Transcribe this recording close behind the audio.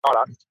Hold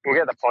on. We'll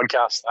get the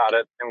podcast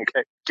started and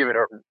we'll give it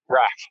a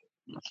rack.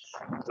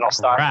 And I'll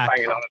start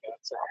banging on about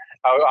it.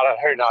 I don't know,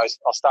 who knows?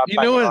 I'll start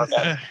banging on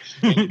about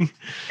it.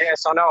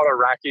 Yes, I know what a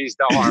rack is,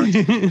 don't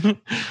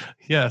worry.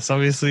 Yes,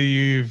 obviously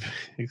you've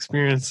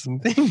experienced some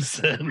things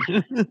then.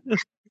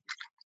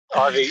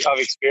 I've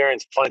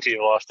experienced plenty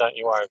of life, don't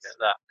you worry about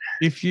that.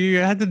 If you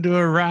had to do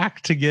a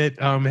rack to get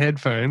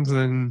headphones,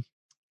 then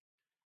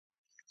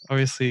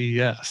obviously,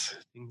 yes.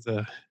 Things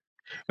are...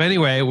 But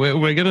anyway,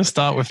 we're going to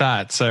start with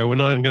that. So we're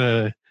not going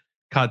to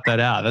cut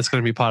that out. That's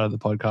going to be part of the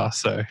podcast.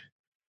 So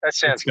that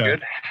sounds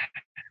good.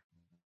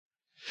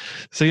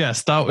 So yeah,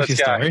 start with your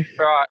story.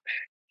 Right.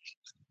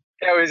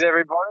 How is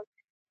everybody?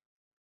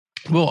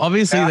 Well,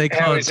 obviously they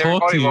can't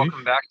talk to you.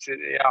 Welcome back to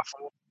the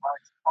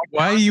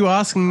Why are you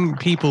asking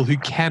people who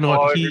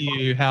cannot hear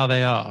you how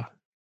they are?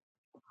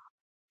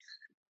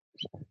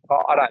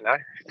 Well, I don't know,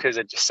 because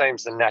it just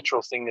seems the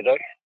natural thing to do.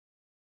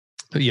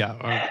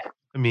 Yeah,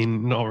 I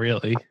mean, not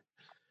really.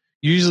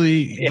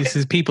 Usually, this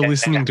is people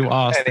listening to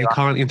us. Anyway. They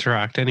can't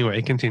interact.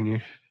 Anyway, continue.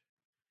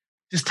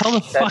 Just tell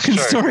the fucking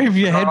story of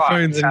your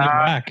headphones and your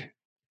rack.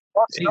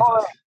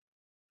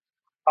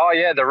 Oh,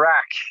 yeah, the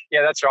rack.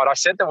 Yeah, that's right. I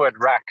said the word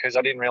rack because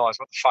I didn't realise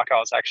what the fuck I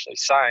was actually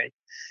saying.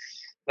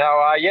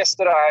 Now,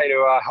 yesterday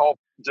to help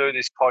do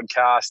this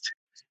podcast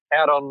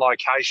out on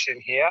location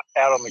here,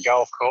 out on the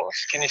golf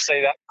course. Can you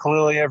see that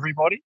clearly,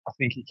 everybody? I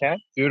think you can.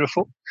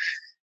 Beautiful.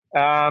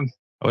 I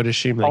would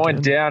assume they I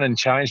went down and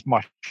changed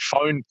my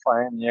phone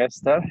plan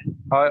yesterday.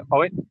 I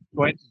went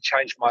and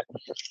changed my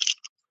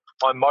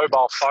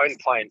mobile phone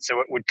plan,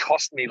 so it would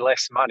cost me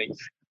less money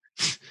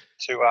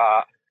for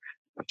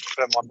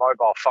my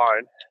mobile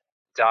phone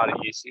data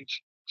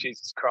usage.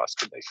 Jesus Christ,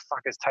 could these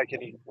fuckers take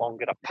any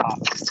longer to park?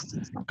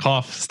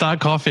 Cough. Start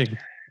coughing.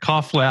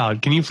 Cough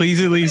loud. Can you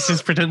please at least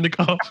just pretend to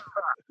cough?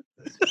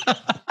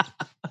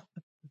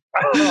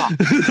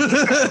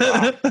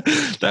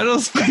 That'll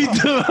speed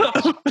them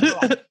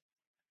up.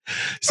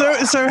 So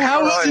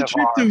how was the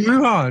trip to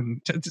Wuhan?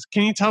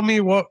 Can you tell me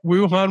what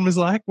Wuhan was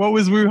like? What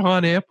was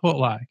Wuhan airport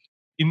like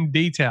in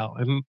detail?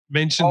 And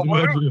mention the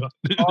word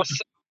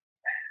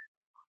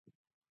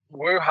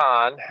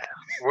Wuhan.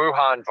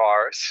 Wuhan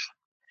virus.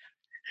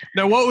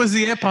 Now, what was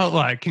the airport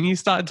like? Can you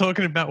start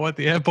talking about what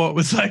the airport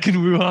was like in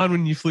Wuhan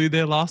when you flew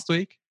there last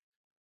week?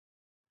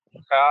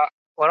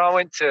 When I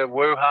went to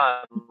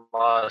Wuhan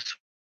last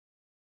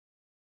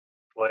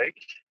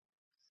week,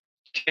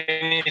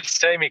 can you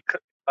see me?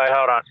 Wait,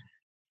 hold on.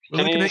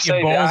 We're looking at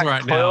your balls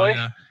right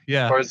now.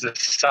 Yeah. Or is the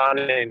sun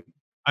in?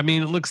 I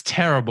mean, it looks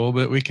terrible,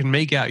 but we can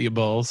make out your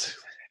balls.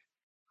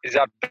 Is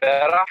that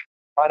better?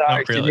 I know.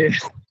 Not really.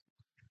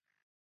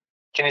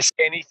 Can you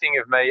see anything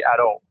of me at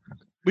all?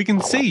 We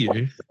can see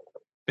you.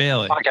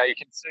 Barely. Okay, you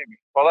can see me.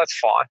 Well, that's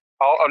fine.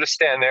 I'll just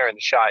stand there in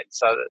the shade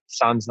so that the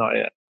sun's not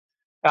in.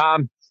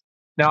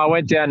 Now, I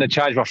went down to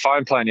change my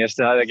phone plan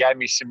yesterday. They gave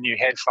me some new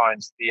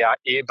headphones, the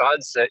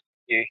earbuds that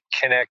you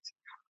connect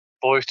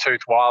Bluetooth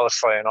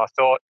wirelessly, and I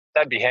thought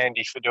that'd be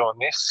handy for doing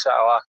this. So,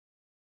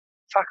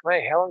 fuck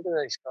me, how long do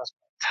these guys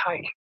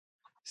take?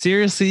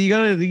 Seriously,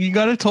 you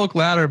gotta talk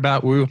louder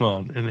about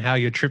Wuhan and how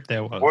your trip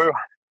there was.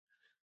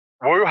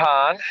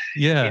 Wuhan,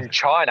 in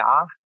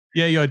China.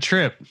 Yeah, your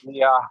trip.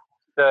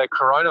 The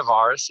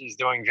coronavirus is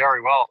doing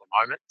very well at the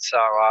moment. So,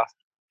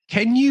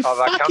 can you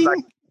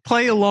fucking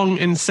play along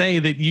and say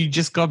that you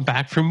just got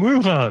back from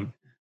Wuhan?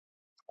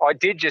 I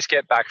did just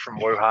get back from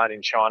Wuhan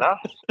in China.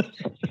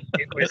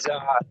 It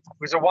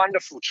was a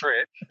wonderful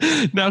trip.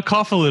 Now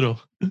cough a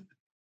little.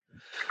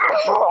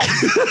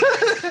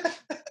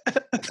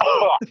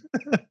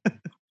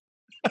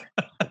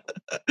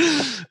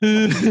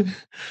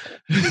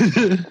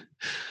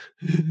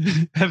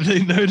 Have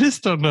they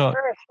noticed or not?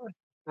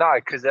 No,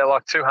 because they're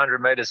like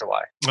 200 meters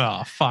away.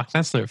 Oh, fuck.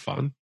 That's no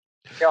fun.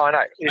 Yeah, I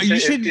know. You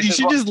should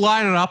just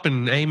line it up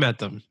and aim at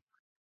them.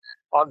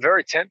 I'm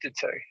very tempted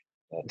to.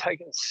 They're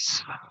taking...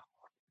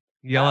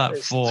 Yell out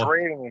four.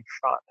 Three in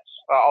front.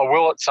 I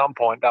will at some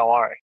point, don't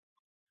worry.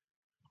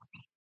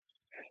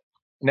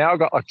 Now I've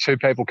got like two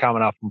people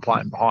coming up and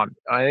playing behind me.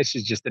 I mean, this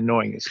is just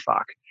annoying as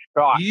fuck.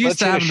 Right, you used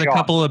to having a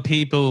couple of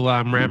people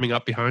ramming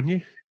up behind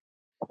you?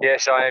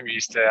 Yes, I am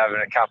used to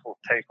having a couple of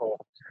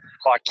people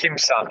like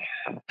Kim's son.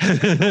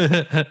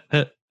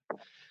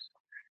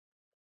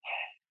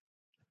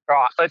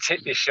 Right, let's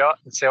hit this shot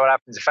and see what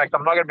happens. In fact,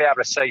 I'm not going to be able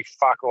to see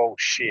fuck all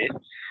shit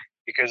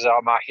because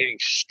I'm hitting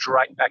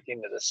straight back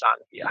into the sun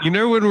here. You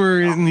know, when we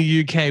were in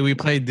the UK, we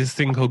played this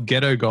thing called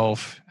Ghetto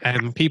Golf,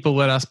 and people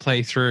let us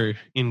play through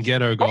in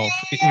Ghetto Golf,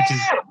 which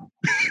is...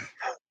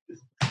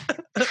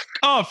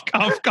 Cough,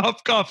 cough,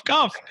 cough, cough,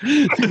 cough.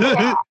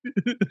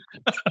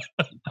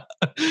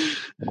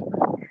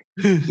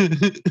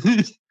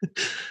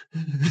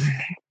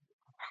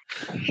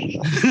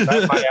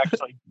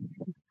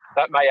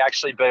 That may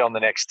actually be on the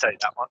next tee,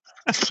 that one.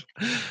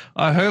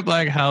 I hope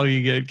like hell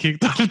you get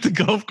kicked off at the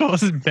golf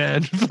course and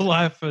banned for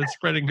life for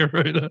spreading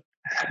corona.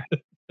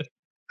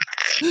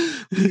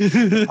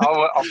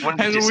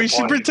 And we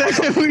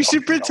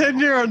should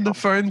pretend you're on the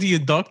phone to your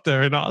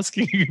doctor and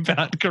asking you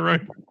about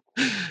corona.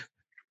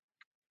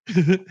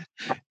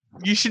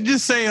 You should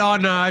just say, "Oh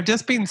no, I've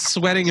just been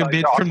sweating a So,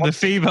 bit Doc, from the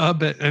fever,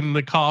 and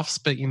the coughs,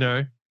 but you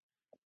know."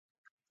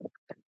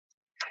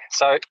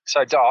 So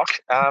Doc,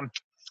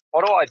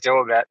 what do I do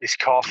about this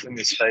cough and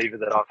this fever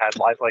that I've had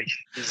lately?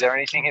 Is there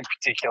anything in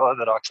particular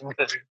that I can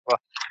do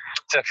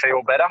to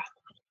feel better?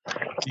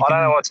 I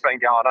don't know what's been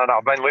going on.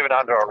 I've been living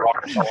under a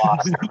rock for the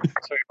last 2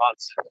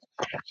 months.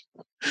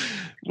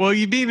 Well,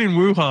 you've been in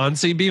Wuhan,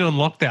 so you've been on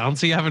lockdown,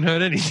 so you haven't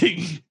heard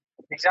anything.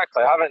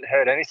 Exactly. I haven't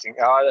heard anything.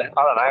 I don't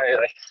know.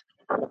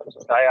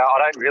 I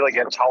don't really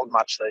get told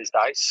much these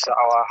days. So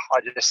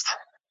I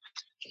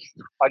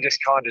just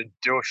kind of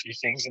do a few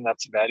things and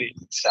that's about it.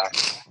 So,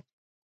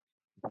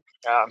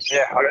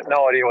 yeah, I got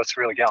no idea what's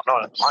really going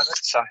on at the moment.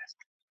 So,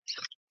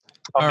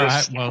 All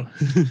right. Well,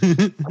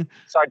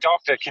 so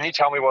doctor, can you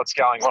tell me what's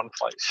going on,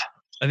 please?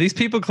 Are these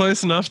people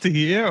close enough to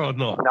hear or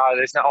not? No,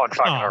 there's no one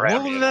fucking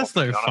around. Well, that's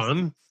no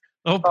fun.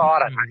 Oh, I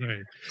don't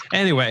know.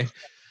 Anyway,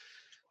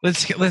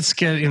 let's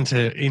get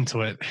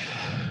into it.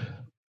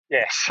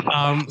 Yes.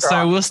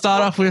 So we'll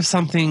start off with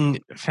something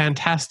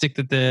fantastic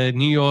that the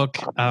New York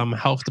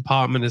Health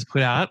Department has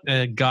put out,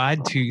 a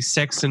guide to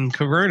sex and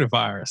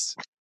coronavirus.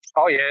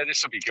 Oh, yeah,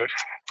 this will be good.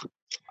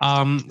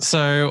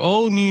 So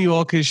all New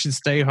Yorkers should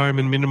stay home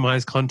and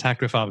minimize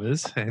contact with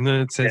others. And then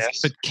it says,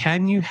 but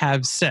can you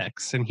have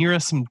sex? And here are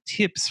some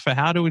tips for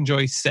how to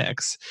enjoy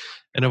sex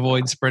and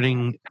avoid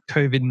spreading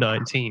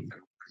COVID-19.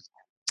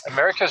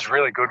 America's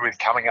really good with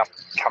coming up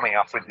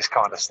with this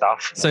kind of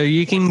stuff. So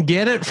you can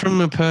get it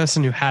from a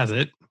person who has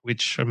it,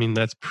 which, I mean,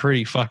 that's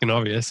pretty fucking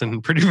obvious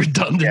and pretty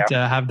redundant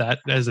to have that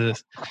as a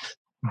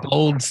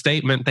bold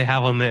statement they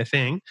have on their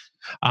thing.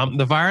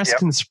 The virus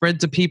can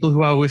spread to people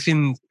who are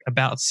within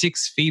about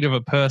 6 feet of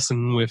a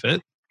person with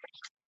it.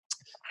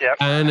 Yep.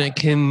 And it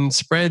can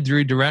spread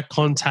through direct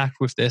contact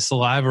with their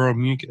saliva or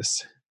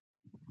mucus.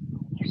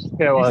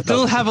 Yeah, well, we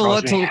still have a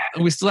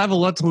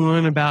lot to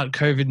learn about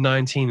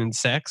COVID-19 and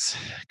sex.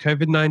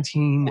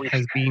 COVID-19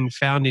 has been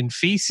found in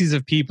feces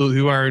of people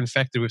who are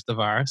infected with the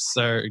virus,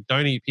 so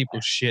don't eat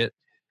people's shit.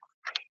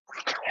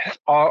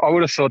 I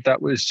would have thought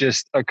that was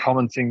just a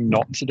common thing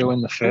not to do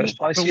in the first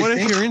place. But what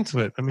if you're into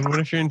it? I mean, what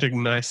if you're into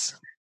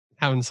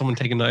having someone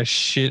take a nice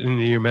shit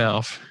into your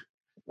mouth?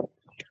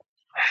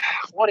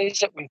 What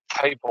is it with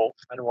people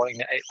and wanting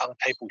to eat other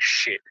people's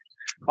shit?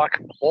 Like,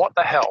 what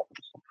the hell?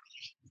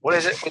 What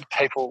is it with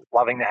people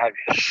loving to have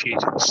shit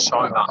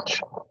so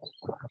much?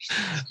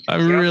 I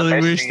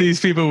really wish these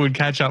people would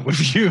catch up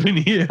with you and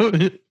hear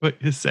what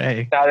you're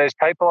saying. No, there's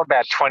people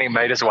about 20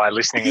 meters away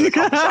listening to the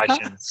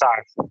conversation. So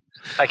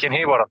they can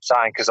hear what I'm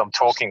saying because I'm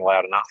talking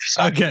loud enough.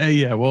 So. Okay,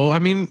 yeah. Well, I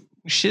mean,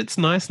 shit's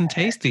nice and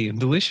tasty and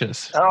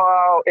delicious.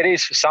 Oh, it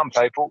is for some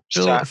people.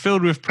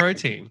 Filled with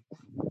protein.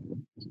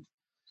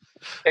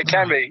 It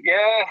can be.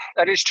 Yeah,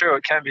 that is true.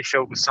 It can be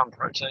filled with some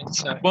protein.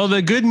 So. Well,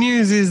 the good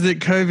news is that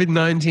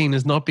COVID-19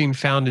 has not been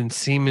found in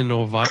semen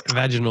or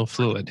vaginal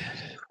fluid,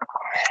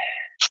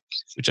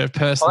 which I've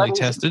personally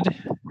tested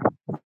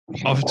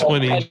of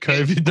 20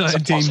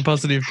 COVID-19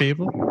 positive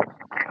people.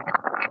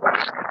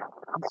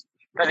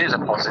 That is a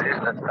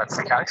positive. That's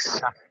the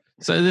case.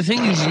 So the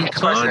thing is, you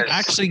can't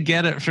actually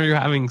get it through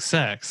having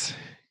sex.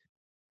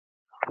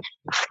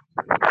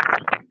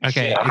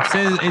 Okay,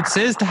 it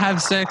says to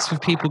have sex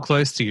with people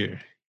close to you.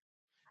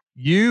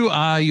 You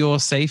are your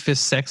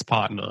safest sex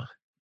partner,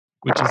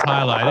 which is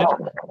highlighted.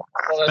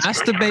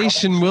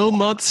 Masturbation will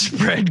not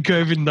spread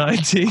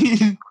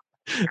COVID-19,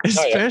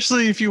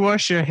 especially if you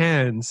wash your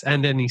hands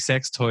and any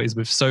sex toys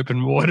with soap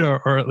and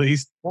water, or at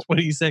least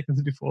 20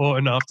 seconds before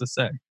and after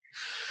sex.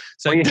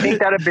 So you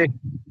think that'd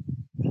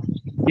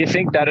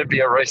be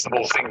a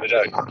reasonable thing to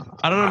do?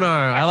 I don't know.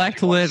 I like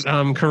to let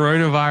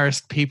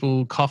coronavirus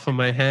people cough on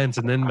my hands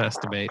and then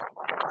masturbate.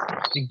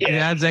 It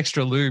adds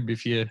extra lube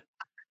if you...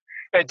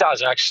 It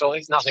does, actually.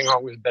 There's nothing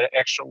wrong with a bit of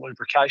extra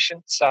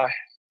lubrication. So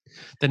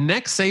the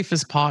next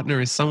safest partner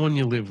is someone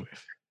you live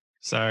with.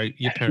 So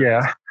your parents.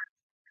 Yeah.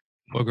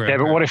 Or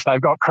but what if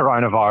they've got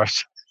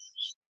coronavirus?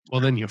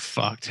 Well, then you're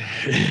fucked.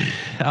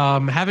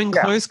 Having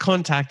close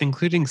contact,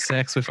 including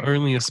sex, with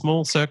only a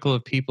small circle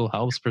of people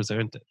helps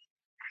prevent it.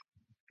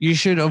 You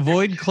should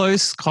avoid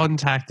close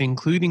contact,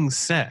 including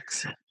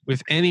sex,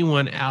 with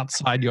anyone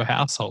outside your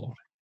household.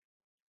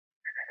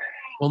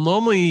 Well,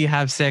 normally you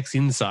have sex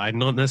inside,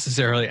 not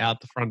necessarily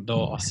out the front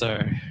door. So,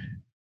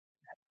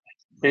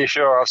 yeah,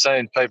 sure. I've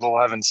seen people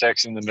having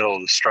sex in the middle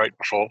of the street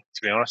before,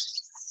 to be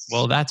honest.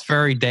 Well, that's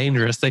very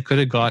dangerous. They could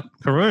have got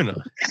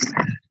corona.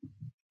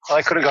 Well,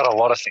 they could have got a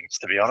lot of things,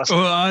 to be honest.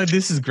 Well,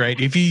 this is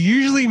great. If you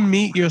usually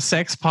meet your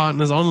sex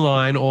partners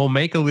online or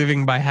make a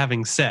living by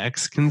having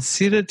sex,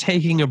 consider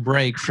taking a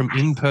break from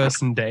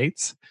in-person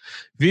dates.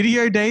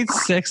 Video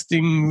dates,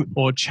 sexting,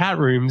 or chat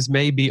rooms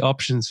may be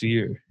options for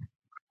you.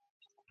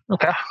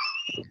 Okay.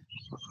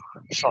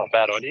 It's not a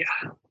bad idea.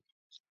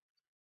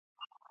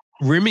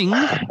 Rimming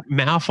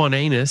mouth on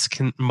anus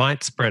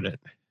might spread it,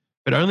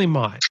 but only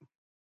might.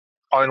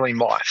 Only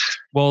might.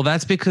 Well,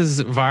 that's because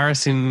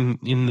virus in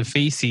the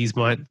feces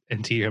might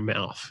enter your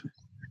mouth.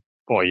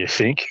 What, you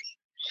think?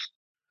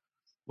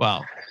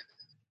 Well.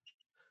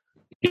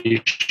 You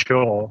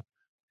sure?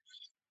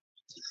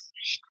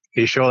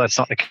 you sure that's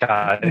not the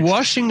case?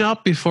 Washing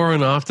up before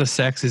and after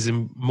sex is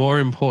more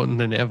important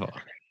than ever.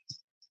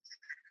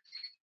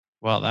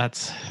 Well,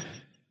 that's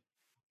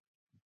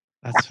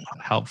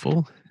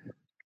helpful.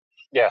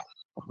 Yeah.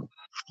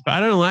 But I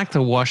don't like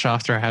to wash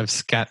after I have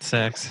scat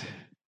sex.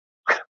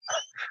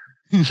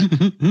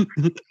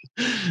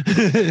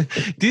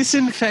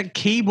 Disinfect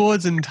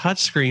keyboards and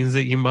touchscreens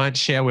that you might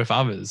share with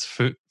others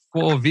for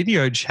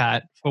video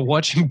chat, for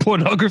watching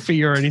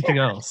pornography or anything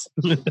else.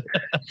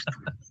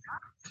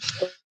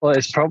 Well,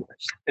 there's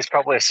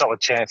probably a solid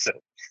chance that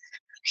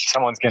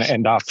someone's going to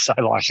end up, say,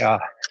 like, I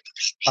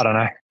don't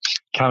know,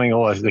 coming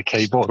all over the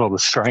keyboard or the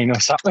screen or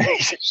something.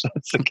 If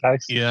that's the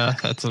case. Yeah,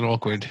 that's an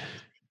awkward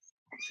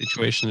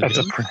situation. That's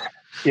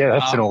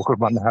an awkward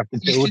one to have to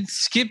deal You with. should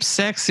skip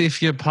sex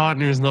if your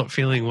partner is not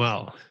feeling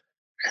well.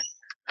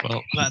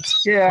 Well,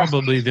 that's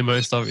probably the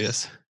most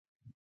obvious.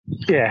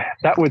 Yeah,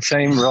 that would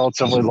seem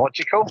relatively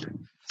logical.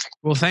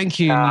 Well, thank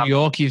you, New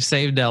York. You've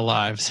saved our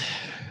lives.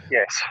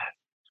 Yes.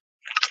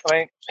 I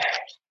mean,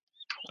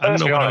 I don't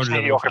know what I would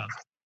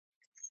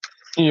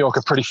New York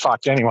are pretty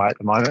fucked anyway at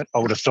the moment, I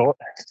would have thought,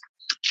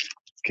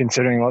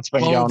 considering what's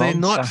been going on. Well, they're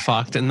not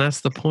fucked, and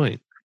that's the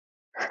point.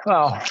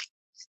 Well,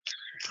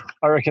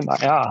 I reckon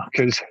they are,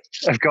 because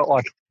they've got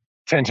like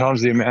 10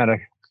 times the amount of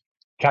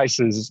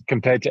cases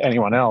compared to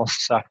anyone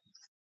else.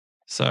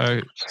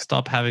 So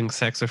stop having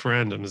sex with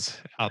randoms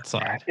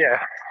outside. Yeah.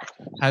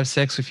 Have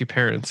sex with your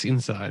parents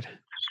inside.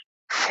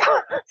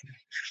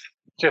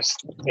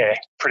 Just,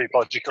 pretty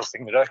logical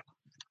thing to do.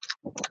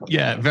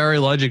 Yeah, very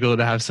logical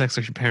to have sex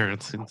with your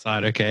parents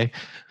inside, okay.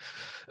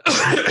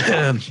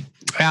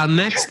 Our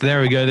next, there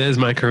we go, there's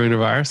my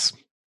coronavirus.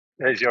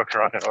 There's your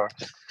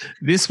coronavirus.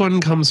 This one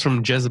comes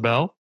from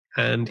Jezebel,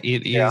 and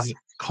it is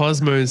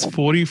Cosmo's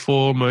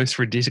 44 most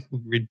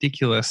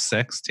ridiculous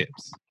sex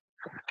tips.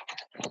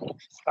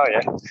 Oh,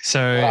 yeah.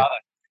 So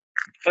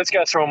let's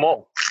go through them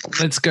all.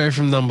 Let's go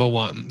from number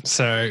 1.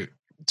 So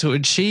to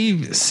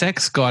achieve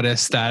sex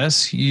goddess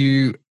status,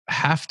 you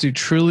have to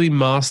truly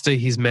master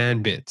his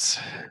man bits.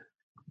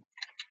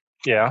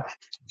 Yeah.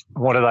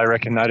 What do they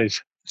reckon that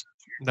is?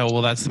 No,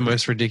 well, that's the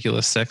most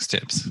ridiculous sex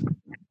tips.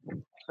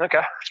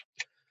 Okay.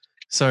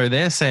 So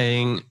they're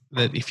saying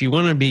that if you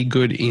want to be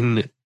good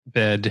in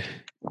bed,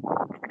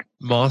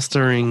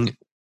 mastering,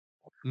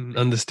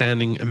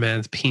 understanding a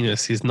man's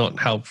penis is not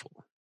helpful.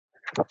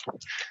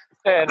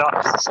 Yeah,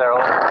 not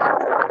necessarily.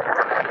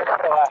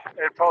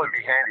 It'd probably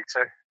be handy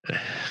too.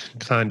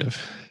 Kind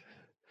of.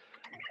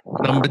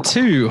 Number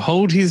 2,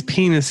 hold his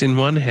penis in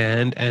one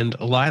hand and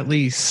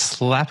lightly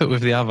slap it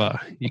with the other.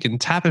 You can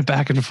tap it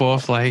back and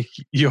forth like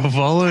you're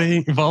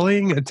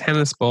volleying a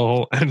tennis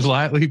ball and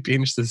lightly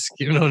pinch the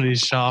skin on his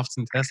shafts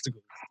and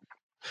testicles.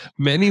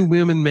 Many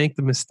women make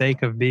the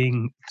mistake of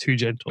being too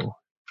gentle.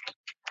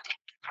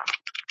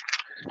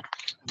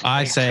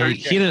 I say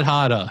hit it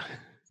harder.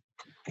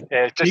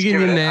 Yeah, just dig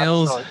in your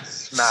nails,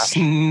 smash.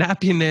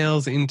 Snap your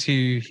nails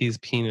into his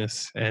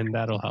penis, and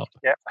that'll help.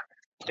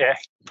 Yeah.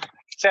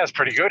 Sounds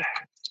pretty good.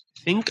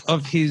 Think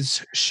of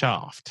his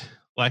shaft,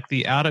 like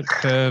the outer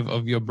curve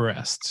of your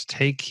breast.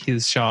 Take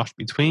his shaft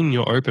between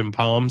your open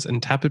palms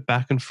and tap it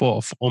back and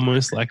forth,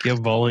 almost like you're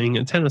volleying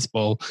a tennis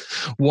ball.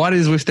 What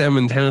is with them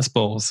and tennis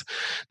balls?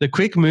 The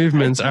quick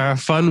movements are a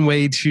fun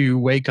way to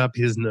wake up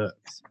his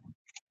nerves.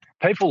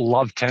 People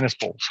love tennis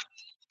balls.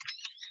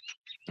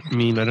 I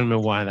mean, I don't know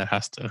why that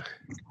has to.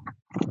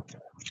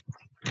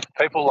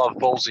 People love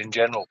balls in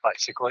general,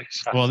 basically.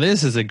 So. Well,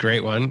 this is a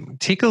great one.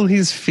 Tickle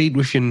his feet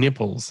with your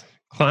nipples.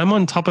 Climb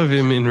on top of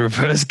him in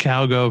reverse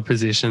cowgirl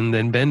position,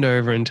 then bend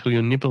over until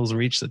your nipples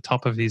reach the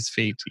top of his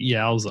feet.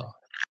 Yowza.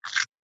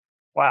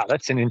 Wow,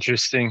 that's an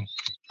interesting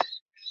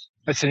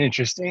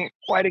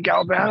way to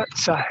go about it.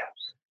 So,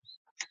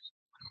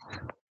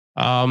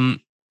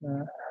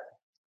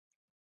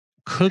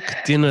 cook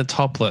dinner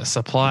topless.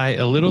 Apply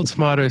a little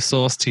tomato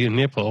sauce to your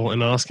nipple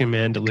and ask your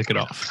man to lick it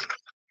off.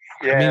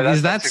 Yeah, I mean,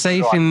 is that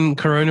safe in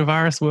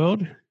coronavirus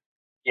world?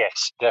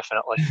 Yes,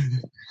 definitely.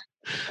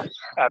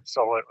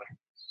 Absolutely.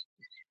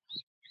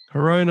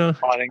 Corona.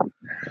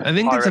 I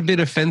think it's a bit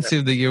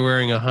offensive that you're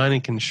wearing a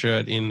Heineken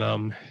shirt in.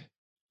 No,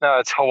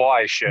 it's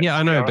Hawaii shirt. Yeah,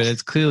 I know, but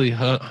it's clearly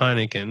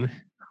Heineken.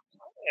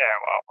 Yeah,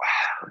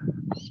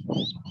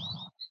 well.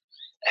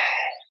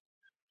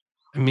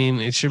 I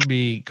mean, it should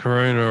be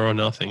Corona or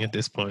nothing at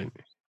this point.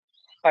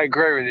 I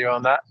agree with you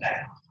on that.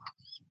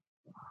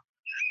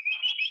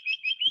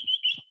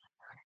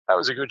 That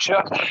was a good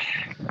shot.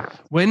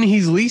 When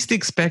he's least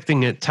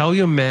expecting it, tell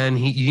your man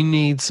you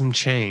need some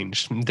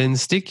change. Then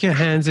stick your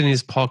hands in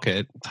his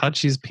pocket,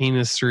 touch his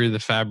penis through the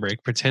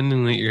fabric,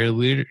 pretending that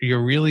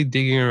you're really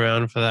digging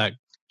around for that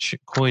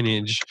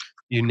coinage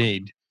you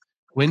need.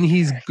 When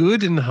he's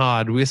good and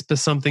hard, whisper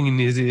something in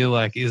his ear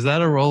like, "Is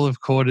that a roll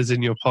of quarters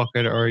in your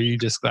pocket, or are you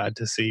just glad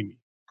to see me?"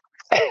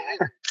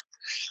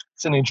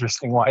 It's an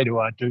interesting way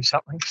to do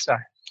something. So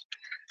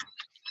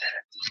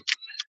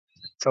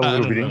it's a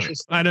little bit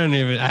interesting. I don't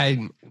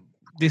even.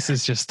 This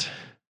is just.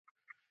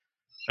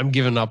 I'm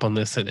giving up on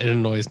this. It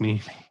annoys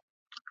me.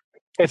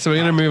 So we're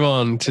going to move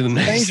on to the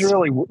next.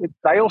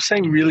 They all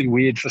seem really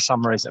weird for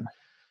some reason.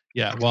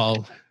 Yeah,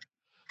 well,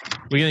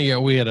 we're going to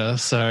get weirder.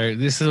 So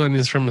this one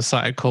is from a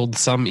site called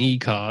Some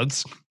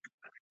E-Cards.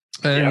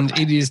 And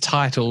it is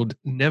titled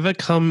Never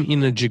Come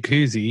in a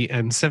Jacuzzi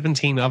and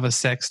 17 Other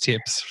Sex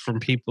Tips from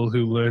People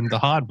Who Learned the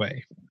Hard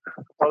Way.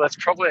 Well, that's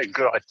probably a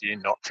good idea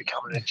not to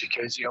come in a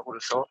jacuzzi, I would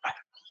have thought.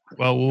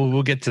 Well,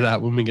 we'll get to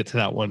that when we get to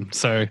that one.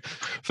 So,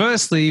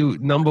 firstly,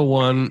 number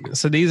one.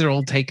 So these are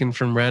all taken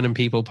from random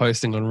people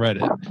posting on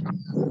Reddit.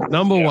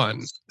 Number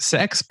one,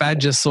 Sex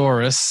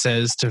Badgersaurus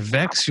says to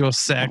vex your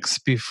sex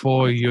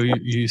before you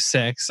use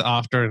sex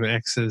after an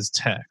ex's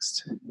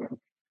text.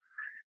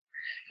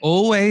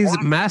 Always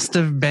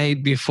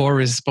masturbate before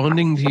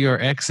responding to your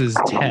ex's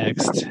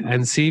text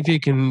and see if you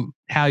can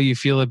how you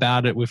feel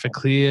about it with a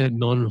clear,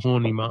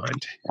 non-horny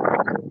mind.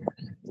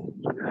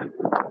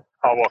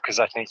 Oh, well, because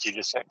I think you're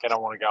just going to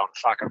want to go and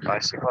fuck them,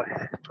 basically.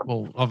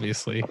 Well,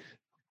 obviously.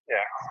 Yeah.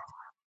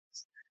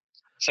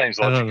 Seems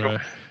I logical. don't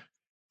know.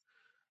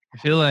 I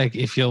feel like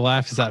if your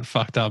life is that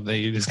fucked up that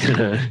you're just going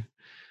to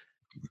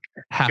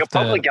have You're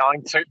probably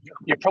going to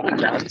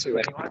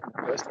anyway.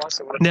 First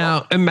place,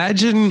 now,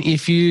 imagine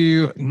if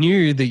you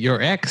knew that your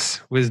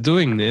ex was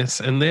doing this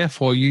and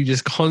therefore you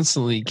just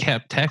constantly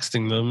kept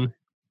texting them,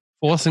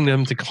 forcing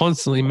them to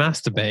constantly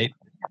masturbate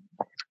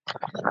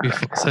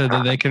so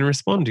that they can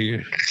respond to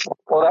you.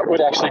 Well, that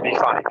would actually be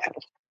funny.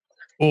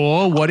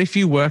 Or what if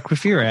you work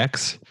with your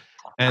ex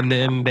and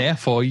then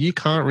therefore you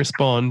can't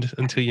respond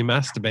until you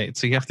masturbate?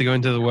 So you have to go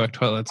into the work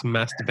toilets and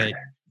masturbate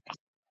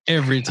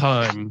every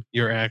time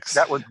your ex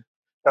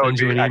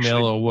sends you an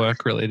email or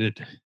work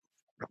related.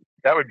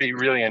 That would be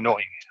really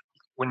annoying,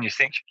 wouldn't you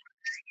think?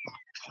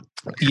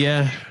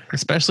 Yeah,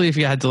 especially if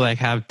you had to like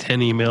have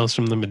 10 emails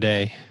from them a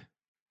day.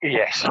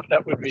 Yes,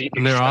 that would be.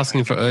 And they're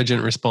asking for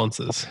urgent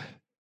responses.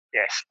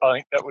 Yes, I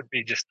think that would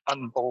be just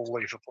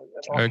unbelievable.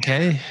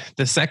 Okay,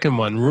 the second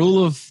one,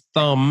 rule of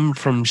thumb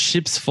from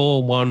Ships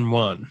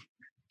 411.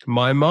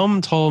 My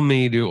mom told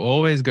me to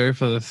always go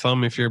for the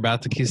thumb if you're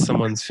about to kiss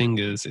someone's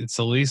fingers. It's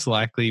the least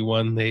likely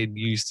one they'd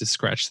use to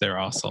scratch their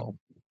asshole.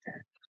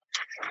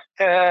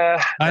 I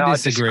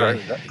disagree.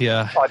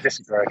 Yeah. I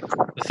disagree.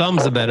 The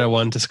thumb's a better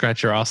one to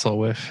scratch your asshole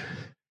with.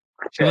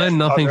 If you learn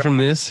nothing from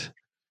this,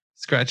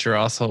 scratch your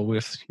asshole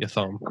with your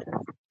thumb.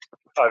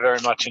 I very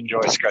much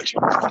enjoy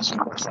scratching my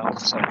asshole with my thumb.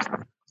 So.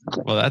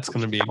 Well, that's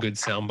going to be a good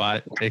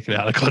soundbite. Take it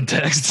out of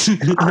context.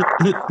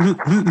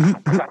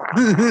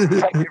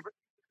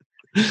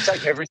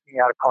 Take everything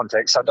out of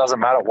context, so it doesn't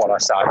matter what I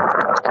say.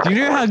 Do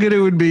you know how good it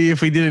would be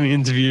if we did an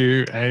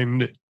interview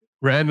and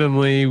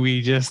randomly we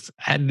just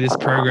had this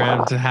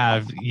program to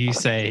have you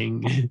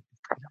saying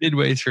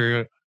midway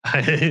through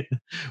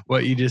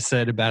what you just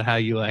said about how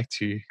you like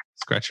to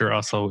scratch your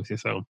asshole with your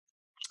thumb?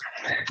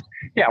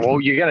 Yeah,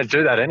 well, you're going to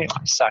do that anyway,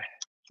 so.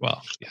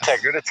 Well, yes. That's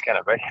how good it's going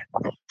to be.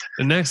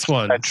 The next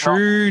one,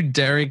 True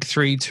Derek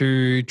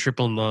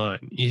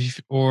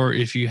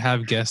 32999. If you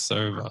have guests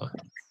over,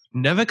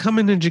 never come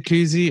in a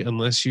jacuzzi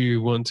unless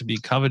you want to be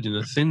covered in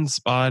a thin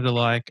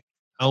spider-like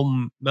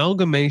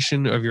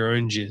amalgamation of your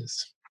own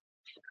jizz.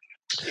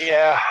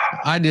 Yeah.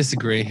 I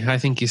disagree. I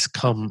think you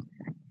come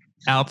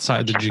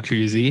outside the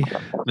jacuzzi,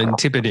 then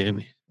tip it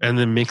in, and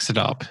then mix it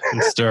up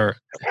and stir it.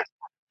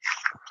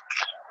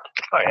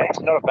 Oh, yeah,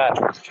 not bad.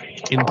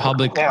 In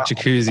public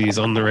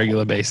jacuzzis on the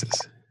regular basis.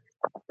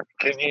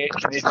 Can you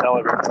tell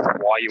everyone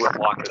why you would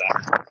like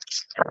that?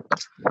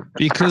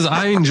 Because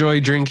I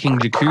enjoy drinking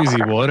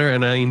jacuzzi water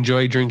and I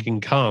enjoy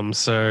drinking cum,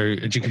 so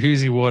a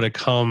jacuzzi water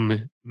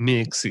cum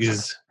mix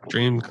is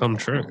dream come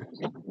true.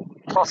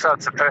 Also,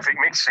 it's a perfect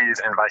mix for you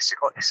then,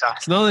 basically. So.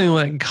 It's nothing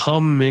like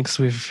cum mixed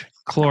with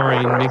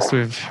chlorine, mixed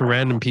with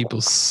random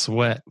people's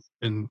sweat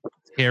and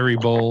hairy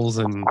balls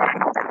and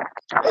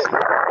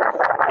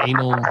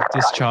anal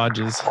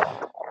discharges.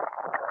 A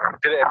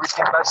bit of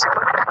everything,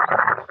 basically.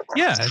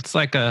 Yeah, it's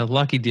like a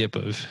lucky dip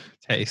of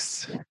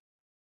tastes.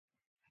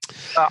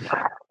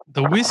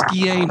 The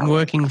whiskey ain't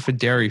working for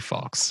Dairy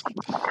Fox.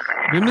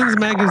 Women's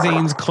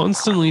magazines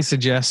constantly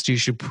suggest you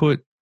should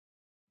put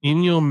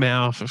in your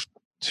mouth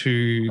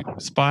to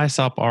spice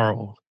up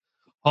oral.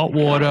 Hot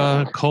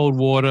water, cold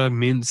water,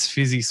 mints,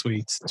 fizzy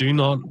sweets. Do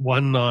not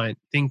one night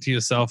think to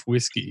yourself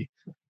whiskey.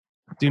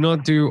 Do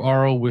not do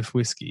oral with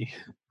whiskey.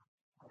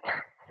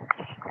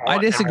 I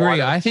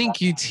disagree. I think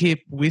you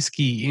tip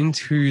whiskey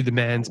into the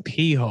man's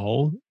pee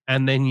hole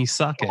and then you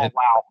suck it. Oh,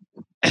 wow.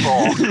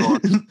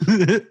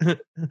 Oh,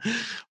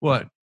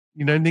 What?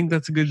 You don't think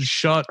that's a good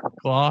shot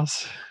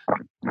glass?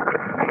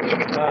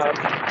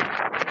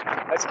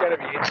 That's going to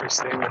be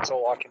interesting. That's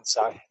all I can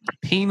say.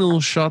 Penal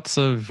shots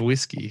of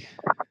whiskey.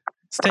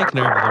 It's taken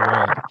over the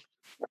world.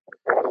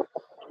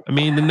 I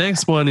mean, the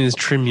next one is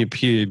trim your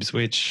pubes,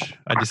 which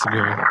I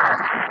disagree.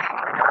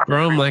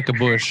 Grow them like a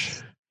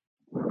bush.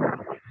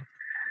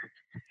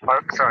 Oh,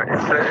 sorry,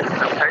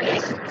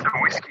 the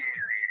whiskey.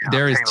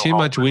 There is too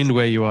much wind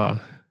where you are.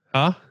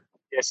 Huh?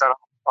 Yes, I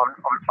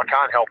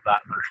can't help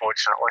that,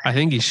 unfortunately. I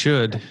think you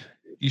should.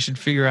 You should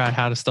figure out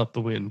how to stop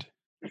the wind.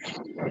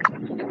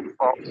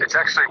 Well, it's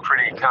actually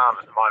pretty calm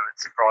at the moment,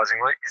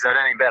 surprisingly. Is that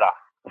any better?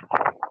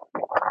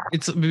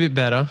 It's a bit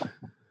better.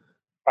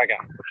 Okay.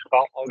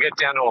 Well, I'll get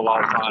down to a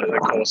low part of the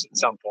course at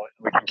some point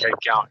and we can keep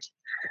going.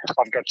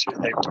 I've got two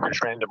people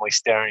just randomly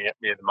staring at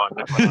me at the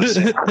moment. When I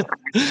said,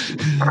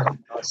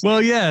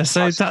 Well, yeah.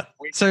 So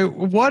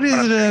what is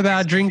it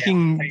about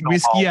drinking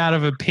whiskey out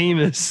of a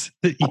penis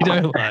that you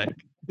don't like?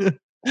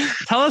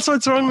 Tell us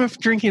what's wrong with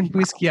drinking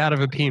whiskey out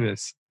of a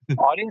penis.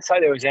 I didn't say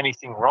there was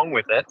anything wrong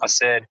with it. I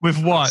said With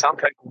what? some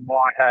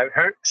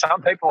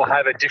people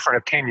have a different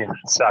opinion.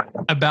 So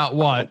About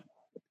what?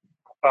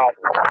 well,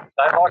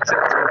 they like to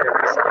drink their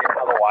whiskey in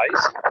other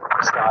ways.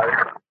 So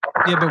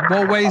Yeah, but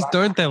what ways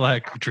don't they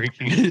like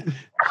drinking it?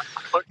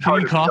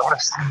 Can you cough?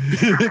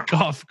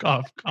 Cough, cough,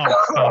 cough,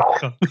 cough,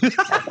 cough.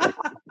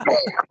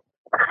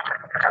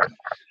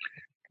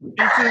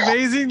 It's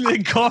amazing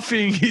that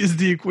coughing is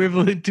the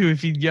equivalent to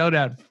if you yelled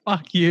out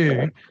 "fuck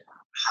you"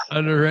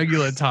 at a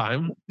regular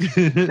time. Yeah,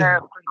 pretty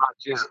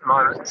much is at the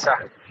moment. So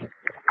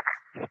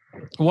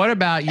What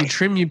about you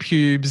trim your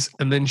pubes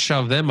and then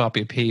shove them up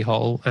your pee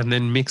hole and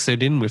then mix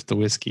it in with the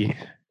whiskey?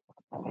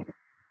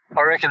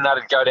 I reckon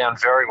that'd go down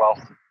very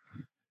well.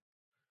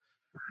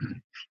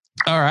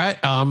 All right.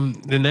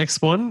 The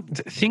next one.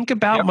 Think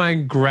about my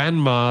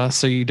grandma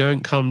so you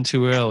don't come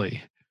too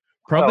early.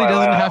 Probably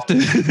doesn't have to.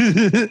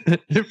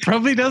 It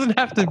probably doesn't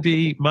have to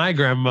be my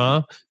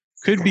grandma.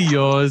 Could be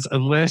yours,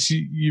 unless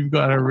you've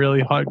got a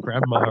really hot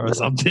grandma or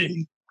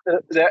something.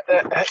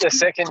 The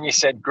second you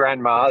said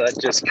grandma, that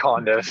just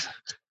kind of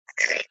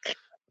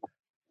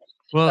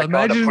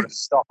imagine put a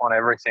stop on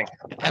everything.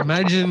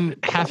 Imagine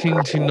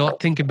having to not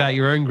think about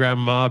your own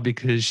grandma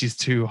because she's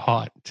too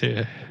hot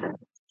to.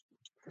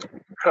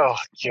 Oh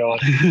God!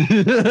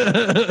 There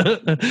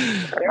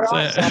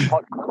are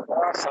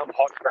some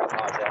hot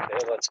grandmas out there.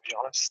 Let's be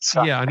honest.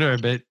 So, yeah, I know,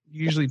 but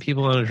usually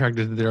people aren't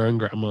attracted to their own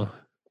grandma.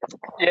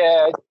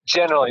 Yeah,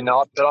 generally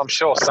not, but I'm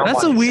sure someone.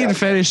 That's a weird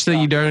fetish that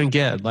you don't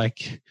get.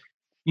 Like,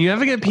 you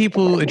never get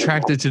people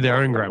attracted to their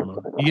own grandma.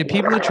 You get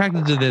people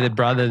attracted to their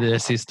brother, their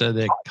sister,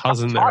 their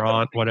cousin, their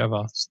aunt,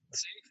 whatever.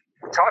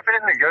 Type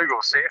it into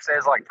Google, see if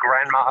there's like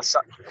grandma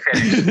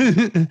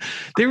fetish.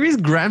 There is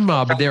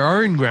grandma, but their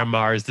own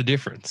grandma is the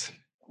difference.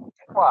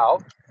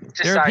 Well,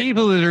 there are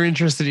people that are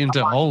interested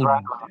into old.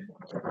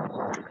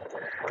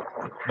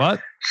 What?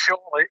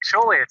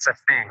 Surely it's a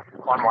thing,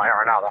 one way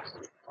or another.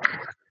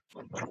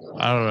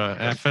 I don't know.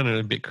 I found it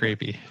a bit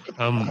creepy.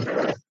 I mean,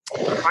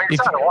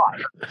 so do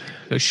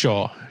I.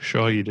 Sure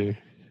you do.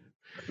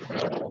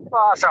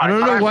 Oh, sorry, I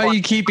don't know why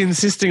you keep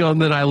insisting on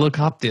that I look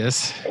up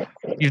this.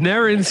 You've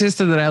never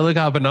insisted that I look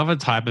up another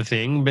type of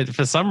thing, but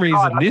for some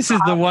reason, this is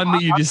the one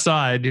that you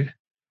decide.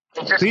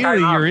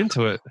 Clearly, you're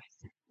into it.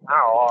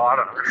 Oh, I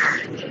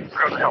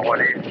don't know what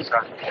it is.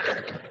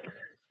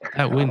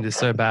 That wind is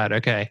so bad.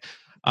 Okay.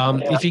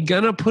 If you're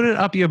going to put it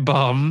up your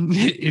bum,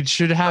 it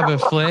should have a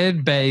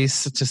flared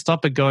base to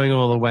stop it going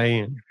all the way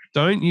in.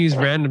 Don't use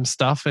random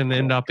stuff and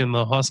end up in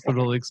the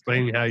hospital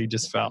explaining how you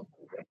just felt.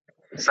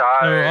 So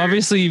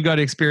obviously you've got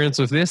experience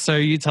with this, so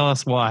you tell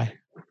us why.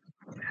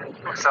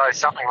 So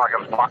something like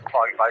a butt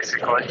plug,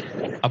 basically.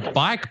 A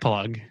bike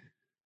plug?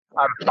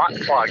 A butt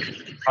plug.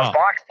 A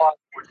bike plug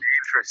would be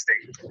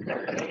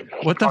interesting.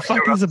 What the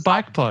fuck is a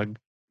bike plug?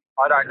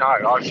 I don't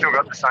know. I've still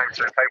got the same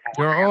two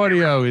people. Your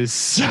audio is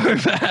so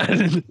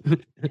bad.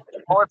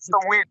 Well, it's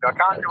the wind. I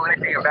can't do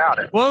anything about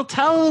it. Well,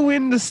 tell the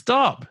wind to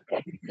stop.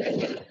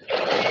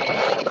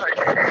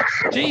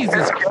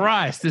 Jesus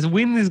Christ. This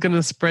wind is going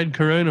to spread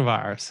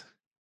coronavirus.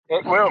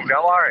 It will.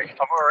 Don't worry.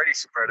 I've already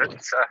spread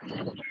it. So.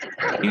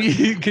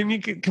 Can you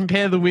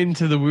compare the wind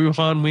to the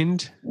Wuhan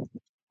wind?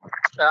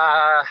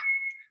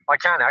 I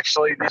can't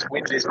actually. This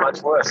wind is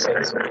much worse. So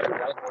there's more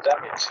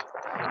damage.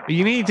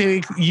 You need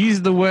to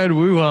use the word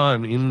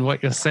Wuhan in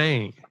what you're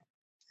saying.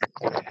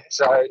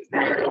 So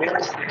the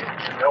winds in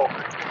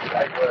Melbourne is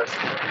way worse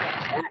than the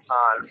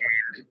Wuhan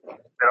wind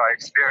that I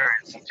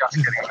experienced just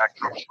getting back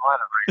from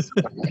China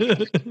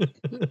recently.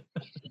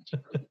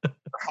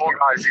 The four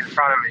guys in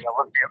front of me are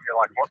looking at me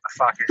like, what the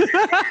fuck is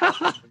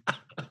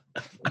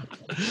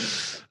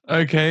this?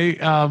 Okay.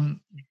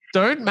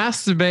 Don't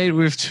masturbate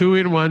with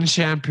 2-in-1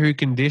 shampoo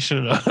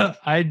conditioner.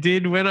 I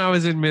did when I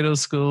was in middle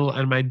school,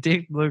 and my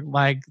dick looked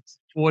like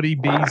 40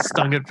 bees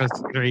stung it for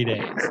 3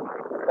 days.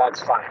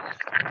 That's funny.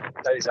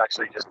 That is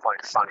actually just plain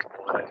funny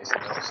more than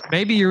anything else.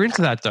 Maybe you're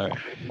into that though.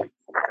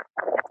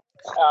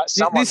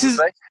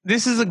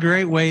 This is a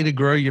great way to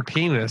grow your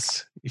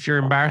penis. If you're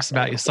embarrassed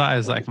about your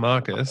size like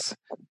Marcus,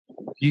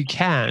 you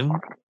can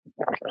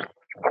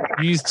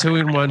use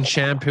 2-in-1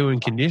 shampoo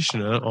and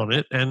conditioner on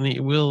it, and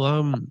it will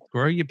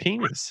grow your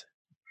penis.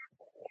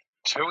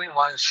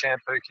 2-in-1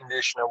 shampoo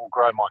conditioner will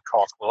grow my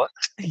cock, will it?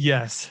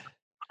 Yes.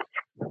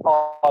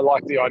 Oh, I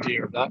like the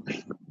idea of that.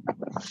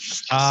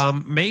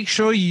 Make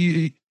sure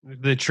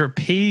the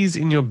trapeze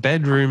in your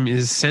bedroom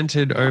is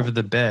centered over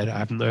the bed. I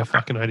have no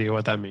fucking idea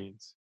what that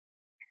means.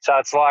 So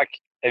it's like,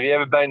 have you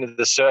ever been to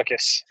the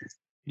circus?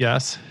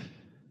 Yes.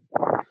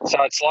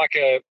 So it's like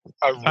a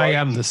rope. I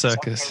am the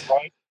circus.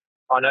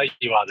 I know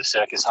you are the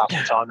circus half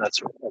the time.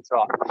 That's right.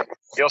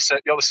 You're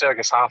the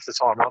circus half the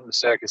time. I'm the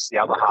circus the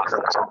other half of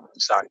the time.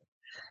 So,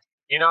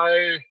 you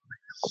know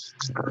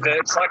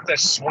It's like the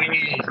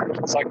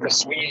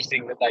swingy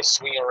thing that they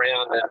swing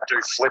around and do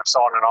flips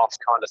on and off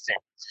kind of thing.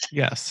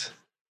 Yes.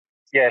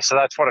 Yeah, so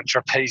that's what a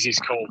trapeze is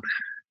called.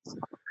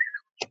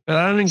 But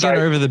I didn't get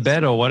over the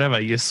bed or whatever.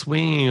 You're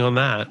swinging on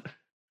that.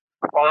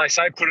 Well, they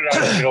say put it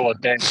over the middle of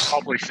the bench,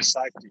 probably for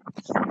safety.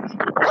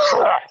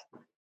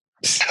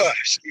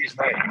 Excuse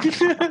me.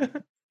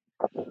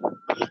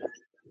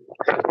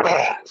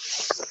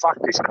 Fuck,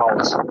 this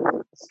cold's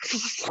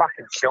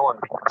fucking killing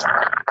me.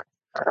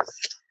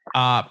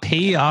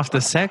 Pee after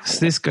sex.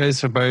 This goes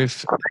for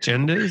both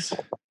genders.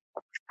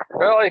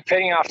 Really,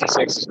 peeing after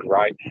sex is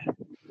great.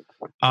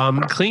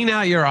 Clean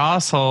out your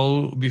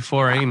asshole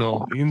before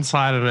anal,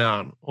 inside and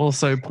out.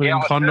 Also, putting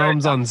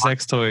condoms on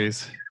sex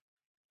toys.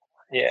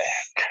 Yeah,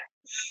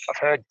 I've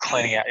heard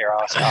cleaning out your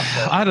ass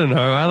after. I don't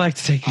know. I like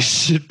to take a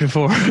shit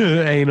before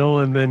anal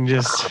and then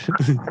just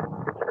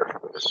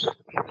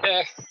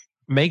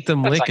make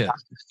them lick it.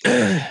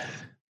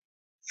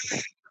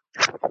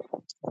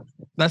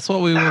 That's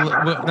what we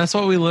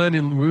learned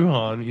in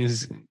Wuhan.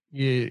 Is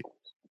you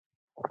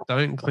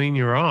don't clean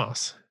your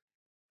ass.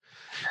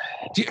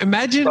 Do you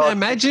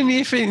imagine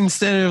if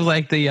instead of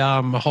like the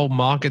whole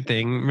market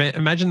thing,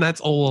 imagine that's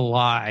all a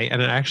lie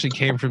and it actually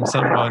came from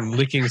someone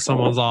licking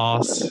someone's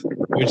ass,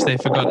 which they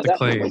forgot to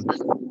clean.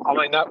 I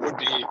mean, that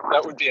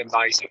would be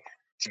amazing,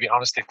 to be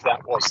honest, if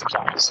that was the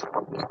case.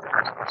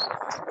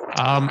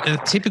 A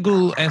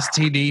typical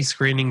STD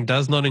screening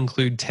does not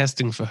include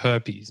testing for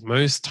herpes.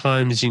 Most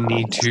times you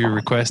need to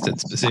request it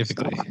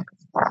specifically.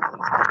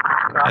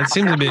 It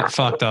seems a bit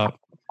fucked up.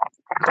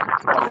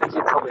 I think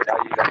you probably know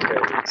you don't do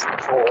this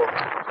before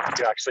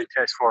you actually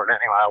test for it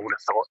anyway, I would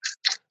have thought.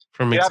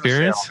 From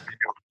experience?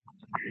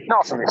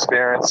 Not from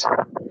experience.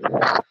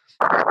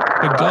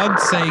 For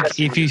God's sake,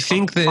 if you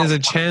think there's a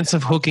chance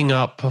of hooking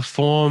up,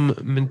 perform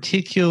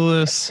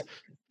meticulous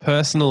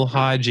personal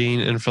hygiene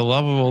and for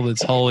love of all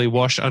that's holy,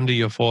 wash under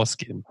your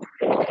foreskin.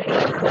 I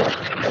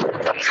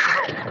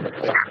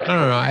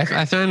don't know.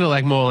 I find it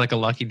like more like a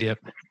lucky dip.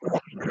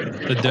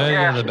 The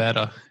dirtier, the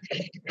better.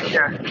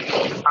 Yeah.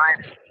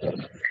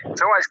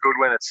 It's always good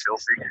when it's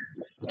filthy.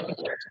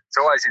 It's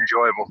always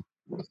enjoyable.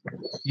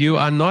 You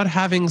are not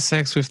having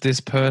sex with this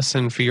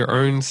person for your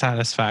own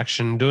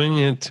satisfaction, doing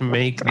it to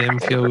make them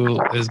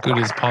feel as good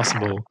as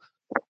possible.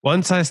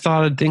 Once I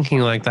started thinking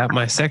like that,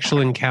 my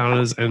sexual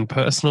encounters and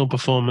personal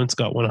performance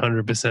got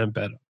 100%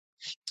 better.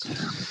 You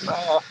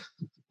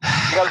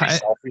gotta be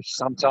selfish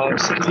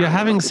sometimes. You're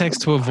having sex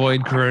to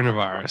avoid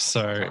coronavirus,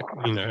 so,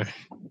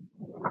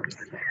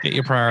 get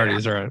your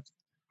priorities right.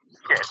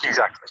 Yeah,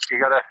 exactly. You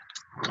gotta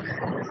do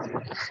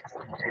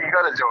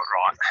it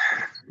right.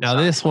 Now,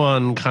 this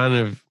one kind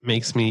of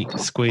makes me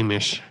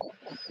squeamish.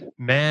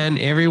 Man,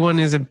 everyone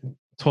is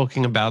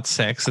talking about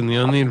sex, and the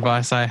only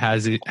advice I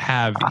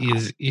have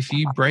is if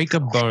you break a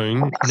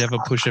bone, never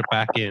push it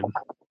back in.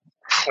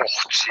 Oh,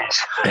 jeez.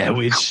 Yeah,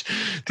 which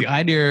the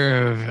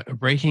idea of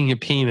breaking your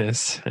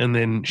penis and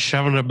then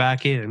shoving it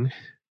back in.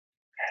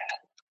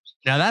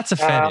 Now, that's a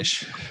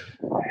fetish.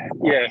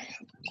 Yeah.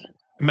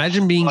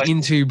 Imagine being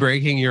into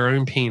breaking your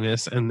own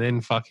penis and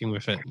then fucking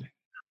with it.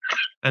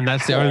 And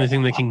that's the only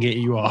thing that can get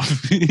you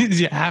off.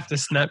 Is you have to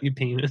snap your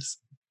penis.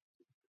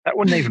 That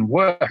wouldn't even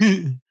work.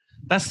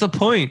 That's the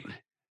point.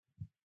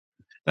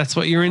 That's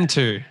what you're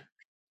into.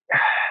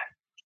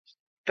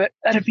 But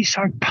that'd be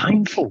so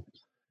painful.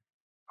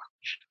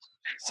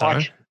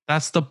 So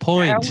that's the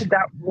point. How would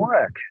that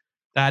work?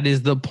 That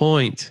is the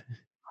point.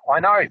 I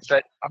know,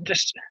 but I'm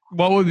just...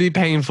 What would be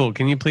painful?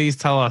 Can you please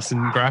tell us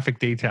in graphic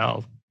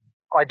detail?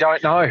 I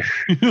don't know.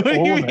 What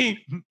do you mean?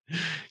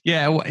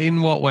 Yeah,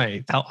 in what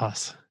way? Tell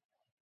us.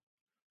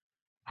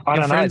 I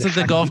don't know. Friends at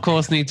the golf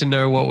course need to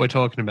know what we're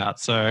talking about,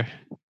 so...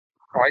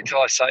 Wait till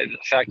I say the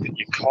fact that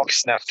your cock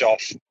snapped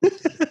off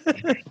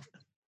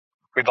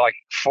with like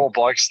 4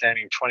 blokes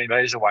standing 20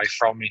 metres away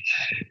from me.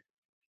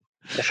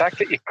 The fact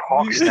that your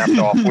cock snapped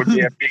off would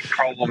be a big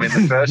problem in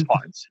the first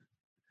place.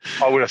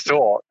 I would have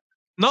thought.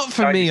 Not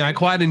for me. I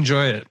quite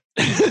enjoy it.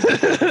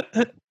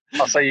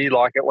 I'll say you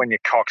like it when your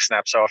cock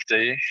snaps off, do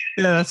you?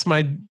 Yeah, that's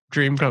my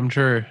dream come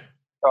true.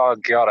 Oh,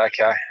 God,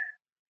 okay.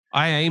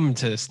 I aim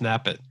to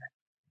snap it.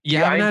 You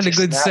haven't had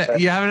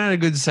a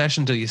good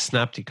session till you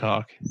snapped your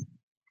cock.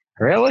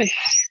 Really?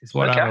 Is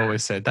what I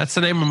always said. That's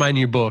the name of my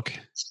new book.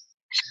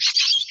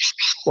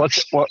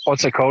 What's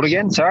it called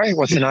again? Sorry,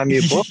 what's the name of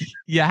your book?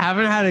 You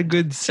haven't had a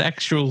good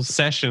sexual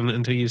session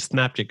until you've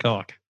snapped your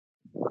cock.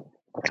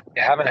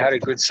 You haven't had a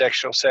good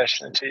sexual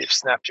session until you've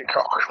snapped your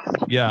cock.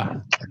 Yeah.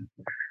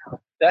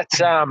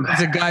 That's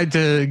It's a guide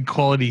to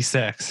quality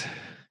sex.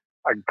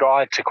 A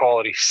guide to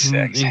quality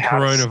sex. In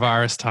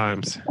coronavirus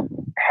times.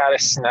 How to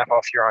snap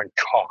off your own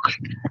cock.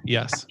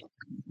 Yes.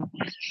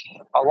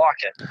 I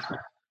like it.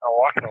 I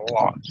like it a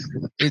lot.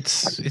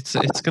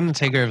 It's going to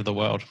take over the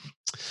world.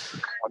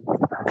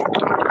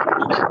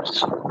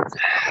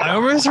 I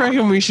almost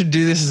reckon we should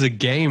do this as a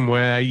game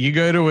where you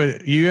go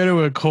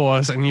to a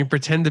course and you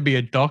pretend to be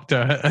a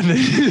doctor and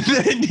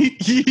then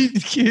you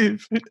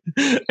give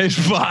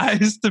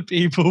advice to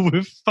people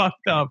with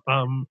fucked up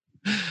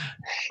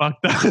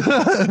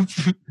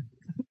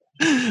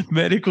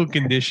medical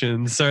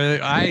conditions. So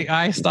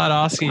I start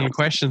asking you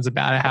questions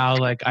about how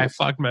like I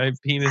fucked my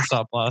penis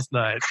up last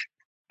night.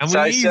 And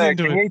So, we ease sir,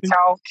 into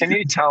can it.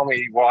 you tell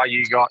me why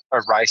you got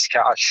a race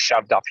car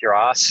shoved up your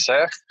ass,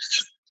 sir?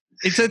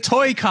 It's a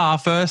toy car,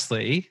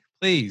 firstly,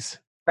 please.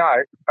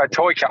 No, a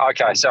toy car.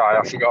 Okay, sorry,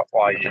 I forgot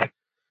why you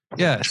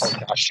Yes. toy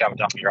car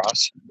shoved up your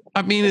ass.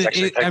 I mean, There's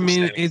actually people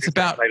standing it's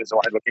 15 about meters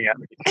away looking at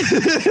me.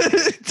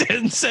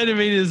 10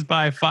 centimeters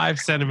by 5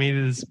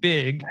 centimeters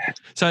big.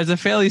 So it's a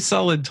fairly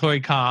solid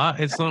toy car.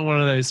 It's not one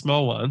of those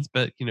small ones,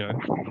 but you know.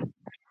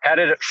 How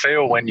did it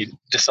feel when you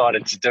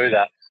decided to do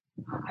that?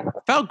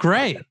 Felt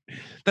great.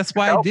 That's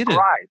why I did it.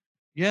 Great.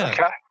 Yeah.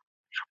 Okay.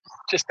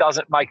 Just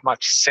doesn't make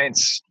much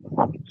sense.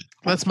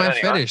 That's my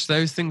fetish.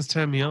 Those things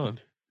turn me on.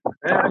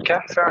 Yeah, okay,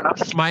 fair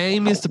enough. My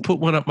aim is to put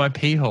one up my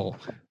pee hole.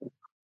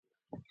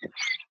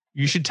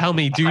 You should tell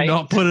me, do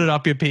not put it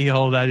up your pee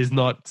hole. That is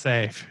not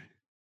safe.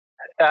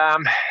 Now,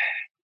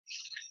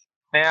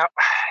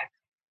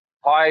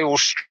 I will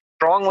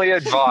strongly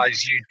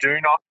advise you do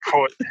not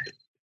put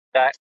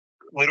that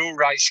little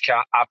race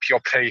car up your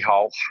pee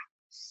hole.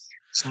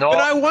 It's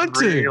not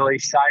really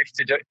safe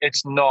to do.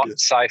 It's not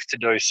safe to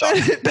do so.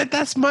 But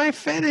that's my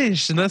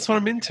fetish, and that's what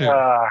I'm into.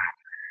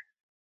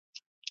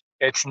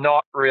 It's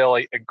not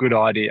really a good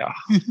idea.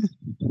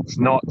 It's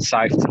not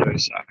safe to do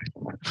so.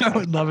 I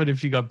would love it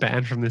if you got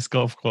banned from this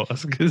golf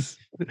course.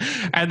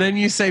 And then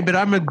you say, but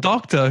I'm a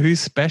doctor who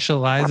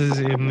specializes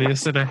in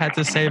this, and I had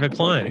to save a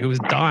client who was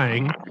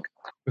dying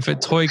with a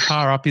toy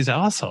car up his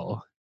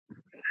asshole.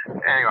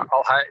 Anyway,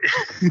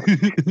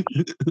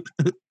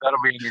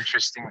 that'll be an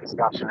interesting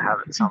discussion to have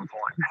at some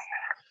point.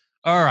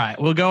 All right,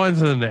 we'll go on to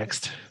the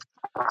next.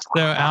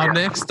 So our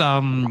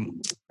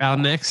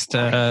next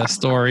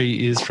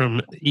story is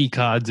from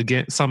eCards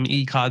again. Some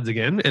eCards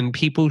again, and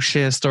people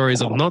share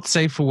stories of not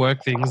safe for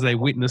work things they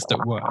witnessed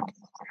at work.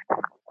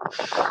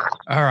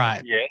 All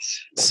right. Yes.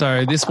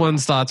 So this one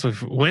starts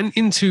with, went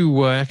into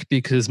work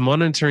because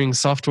monitoring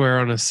software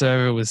on a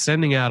server was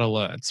sending out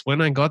alerts. When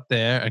I got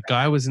there, a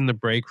guy was in the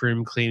break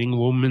room cleaning a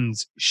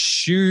woman's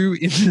shoe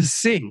in the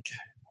sink,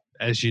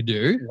 as you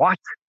do. What?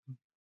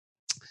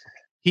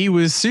 He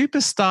was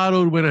super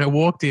startled when I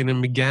walked in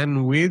and began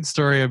a weird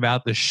story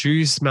about the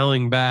shoe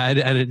smelling bad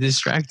and it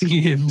distracting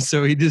him.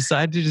 So he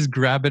decided to just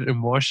grab it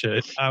and wash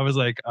it. I was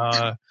like,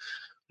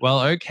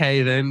 well,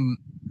 okay, then,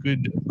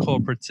 good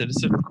corporate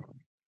citizen.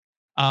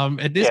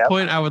 At this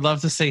point, I would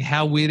love to say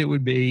how weird it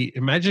would be.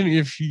 Imagine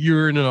if you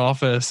were in an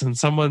office and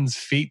someone's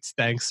feet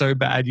stank so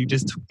bad you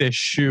just took their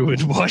shoe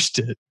and washed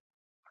it.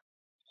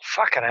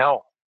 Fucking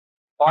hell.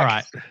 All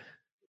right.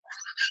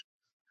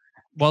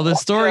 Well, the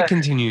story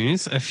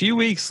continues. A few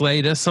weeks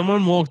later,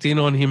 someone walked in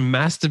on him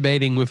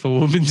masturbating with a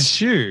woman's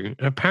shoe.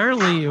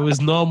 Apparently, it was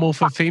normal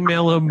for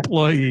female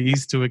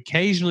employees to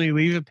occasionally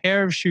leave a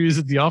pair of shoes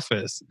at the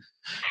office.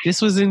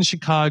 This was in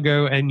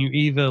Chicago, and you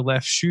either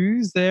left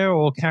shoes there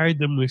or carried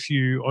them with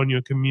you on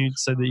your commute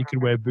so that you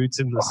could wear boots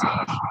in the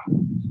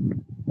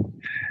sun.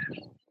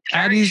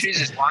 Carrying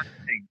shoes is one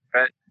thing,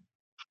 but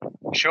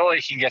surely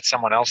you can get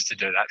someone else to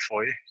do that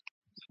for you.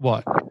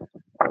 What?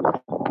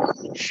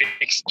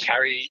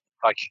 Carry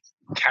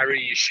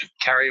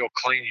or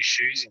clean your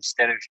shoes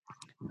instead of.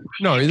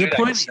 No, the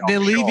point, they're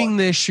leaving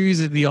their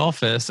shoes at the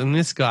office, and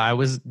this guy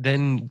was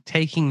then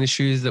taking the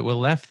shoes that were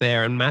left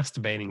there and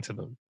masturbating to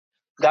them.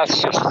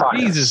 That's just fucking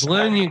Jesus,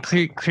 learn your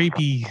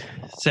creepy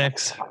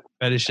sex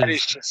fetishes. That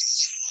is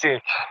just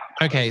sick.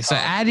 Okay, so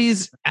at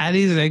his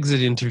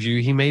exit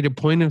interview, he made a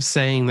point of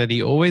saying that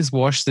he always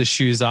washed the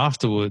shoes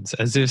afterwards,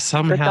 as if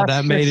somehow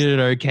that made it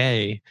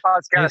okay. I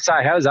was going to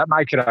say, how does that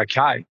make it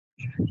okay?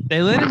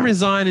 They let him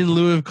resign in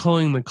lieu of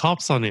calling the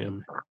cops on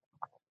him.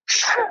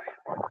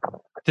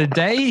 The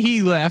day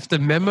he left, a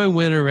memo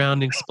went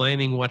around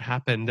explaining what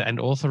happened and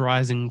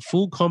authorizing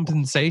full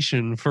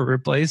compensation for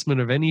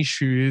replacement of any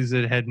shoes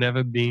that had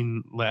never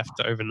been left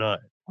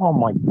overnight. Oh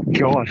my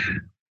God.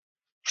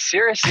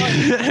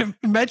 Seriously?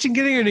 Imagine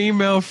getting an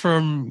email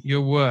from your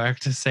work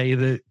to say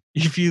that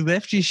if you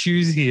left your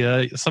shoes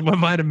here, someone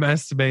might have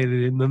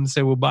masturbated in them,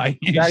 so we'll buy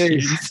you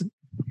shoes.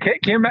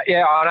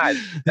 Yeah, I know.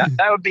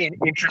 That would be an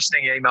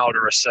interesting email to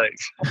receive.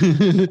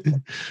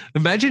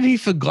 Imagine he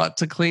forgot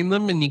to clean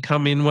them and you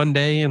come in one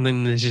day and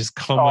then there's just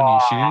cum on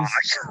your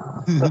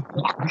shoes.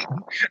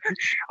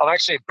 I'm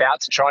actually about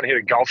to try and hit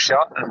a golf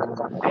shot.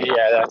 And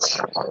yeah, that's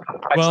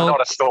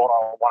not a thought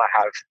I want to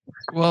have.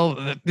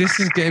 Well, this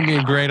is gave me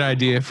a great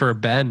idea for a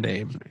band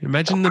name.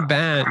 Imagine your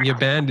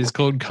band is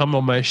called Cum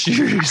on My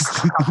Shoes.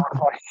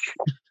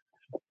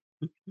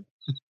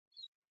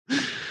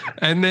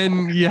 And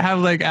then you have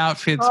like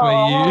outfits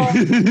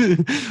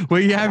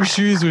where you have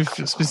shoes with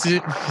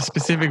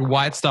specific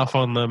white stuff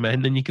on them,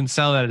 and then you can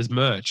sell that as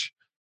merch.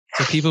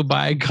 So people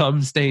buy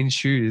cum stained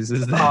shoes.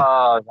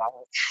 Oh,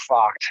 that's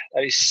fucked.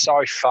 That is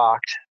so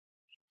fucked.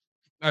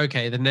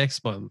 Okay, the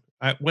next one.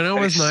 When I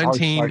was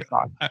 19,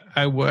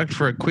 I worked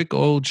for a quick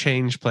oil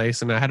change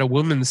place, and I had a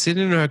woman sit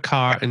in her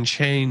car and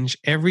change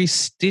every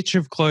stitch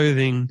of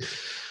clothing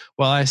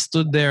while I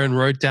stood there and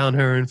wrote down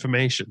her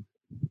information.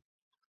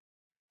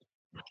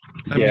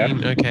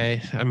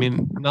 I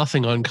mean,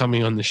 nothing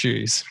oncoming on the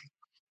shoes.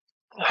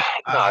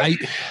 No.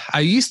 I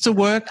used to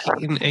work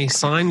in a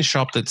sign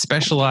shop that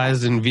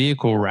specialized in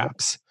vehicle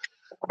wraps.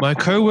 My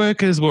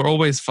co-workers were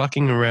always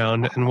fucking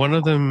around, and one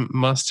of them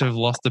must have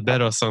lost a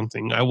bet or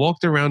something. I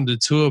walked around the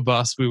tour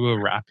bus we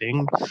were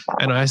wrapping,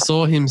 and I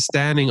saw him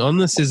standing on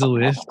the scissor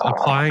lift,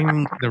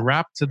 applying the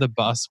wrap to the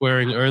bus,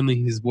 wearing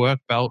only his work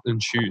belt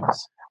and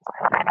shoes.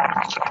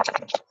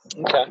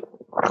 Okay.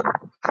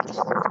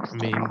 I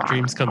mean,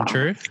 dreams come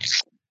true.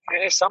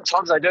 Yeah,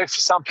 sometimes they do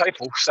for some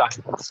people. So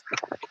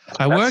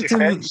I worked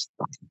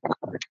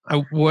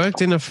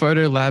in a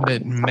photo lab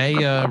at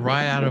Maya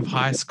right out of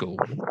high school.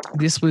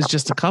 This was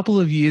just a couple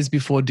of years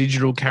before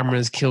digital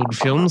cameras killed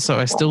film, so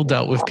I still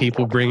dealt with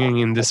people bringing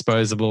in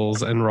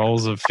disposables and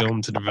rolls of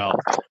film to develop.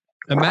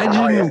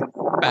 Imagine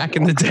back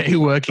in the day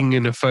working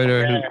in a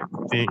photo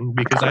thing,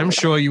 because I'm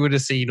sure you would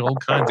have seen all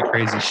kinds of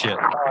crazy shit.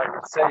 I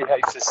can see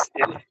heaps of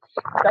shit.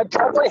 They'd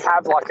probably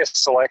have like a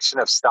selection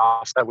of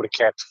stuff they would have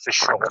kept for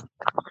sure.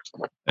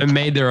 And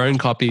made their own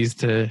copies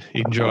to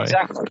enjoy.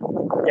 Exactly.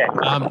 Yeah.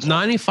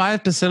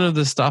 95% of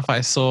the stuff I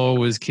saw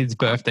was kids'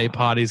 birthday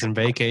parties and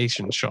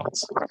vacation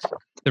shots.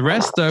 The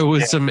rest, though,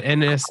 was some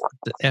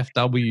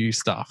NSFW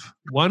stuff.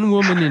 One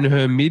woman in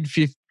her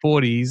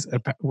mid-40s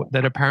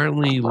that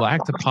apparently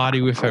liked to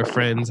party with her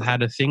friends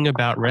had a thing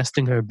about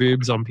resting her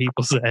boobs on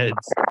people's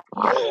heads.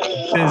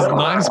 There's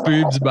nice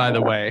boobs, by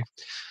the way.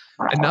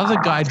 Another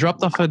guy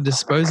dropped off a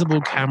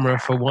disposable camera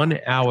for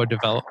 1 hour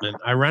development.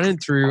 I ran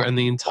it through, and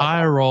the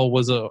entire roll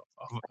was a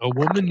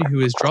woman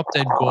who is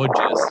drop-dead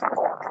gorgeous,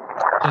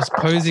 just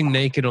posing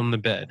naked on the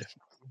bed.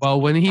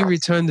 Well, when he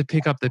returned to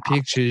pick up the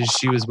pictures,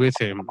 she was with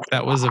him.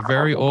 That was a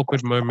very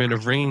awkward moment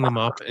of ringing them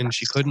up, and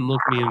she couldn't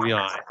look me in the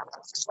eye.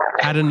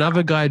 Had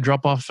another guy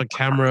drop off a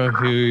camera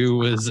who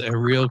was a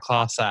real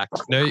class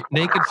act.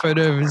 Naked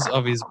photos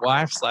of his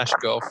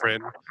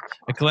wife/girlfriend,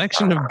 a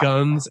collection of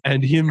guns,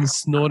 and him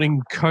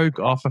snorting coke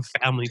off a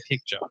family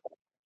picture.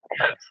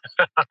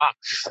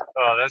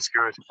 Oh, that's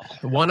good.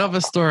 One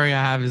other story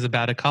I have is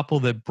about a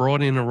couple that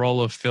brought in a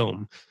roll of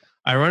film.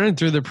 I ran it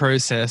through the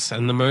process,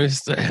 and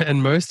most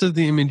of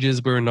the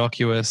images were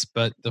innocuous,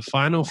 but the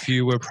final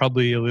few were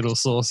probably a little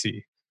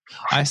saucy.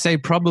 I say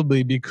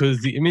probably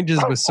because the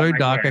images were so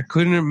dark I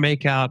couldn't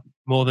make out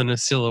more than a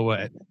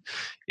silhouette.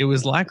 It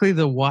was likely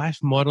the wife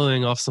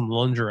modeling off some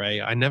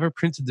lingerie. I never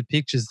printed the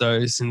pictures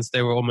though, since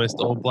they were almost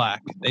all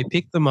black. They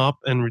picked them up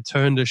and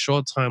returned a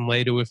short time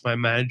later with my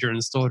manager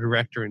and store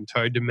director in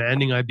tow,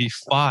 demanding I be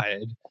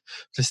fired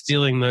for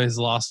stealing those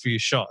last few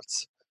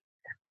shots.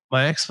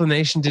 My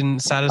explanation didn't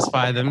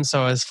satisfy them,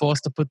 so I was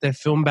forced to put their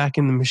film back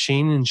in the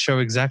machine and show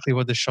exactly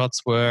what the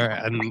shots were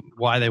and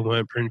why they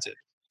weren't printed.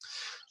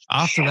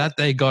 After that,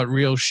 they got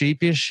real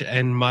sheepish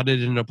and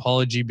muttered an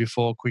apology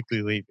before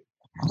quickly leaving.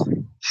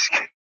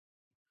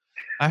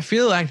 I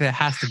feel like there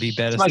has to be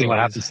better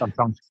stories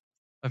sometimes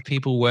of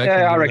people working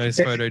in those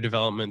photo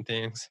development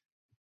things.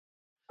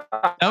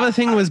 The other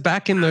thing was,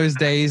 back in those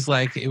days,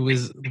 like, it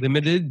was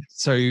limited.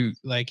 So,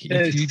 like,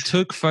 if you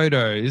took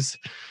photos,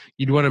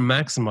 you'd want to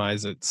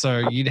maximize it.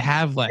 So you'd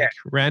have like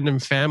random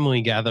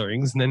family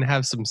gatherings, and then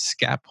have some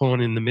scat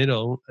porn in the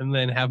middle, and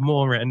then have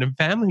more random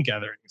family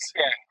gatherings.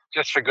 Yeah,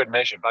 just for good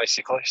measure,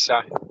 basically.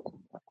 So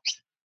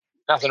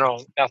nothing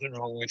wrong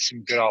with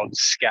some good old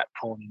scat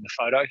porn in the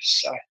photos.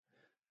 So,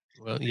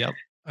 well, yep.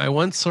 I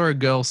once saw a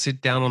girl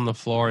sit down on the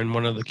floor in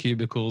one of the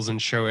cubicles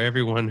and show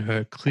everyone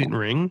her clit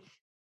ring.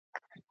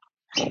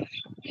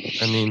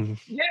 I mean,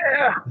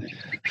 yeah,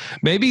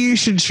 maybe you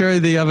should show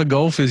the other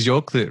golfers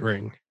your clit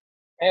ring.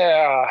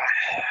 Yeah,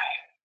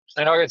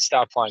 and I could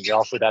start playing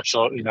golf with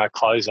absolutely no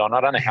clothes on.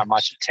 I don't know how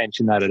much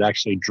attention that'd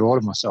actually draw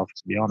to myself,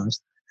 to be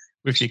honest.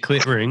 With your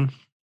clit ring?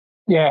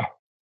 Yeah.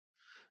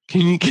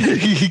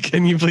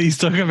 Can you please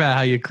talk about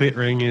how your clit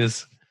ring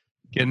is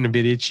getting a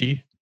bit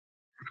itchy?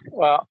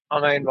 Well, I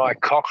mean, my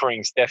cock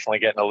ring's definitely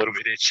getting a little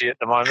bit itchy at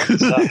the moment.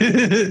 So.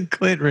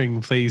 Clit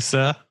ring, please,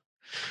 sir.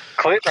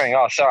 Clit ring?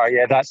 Oh, sorry.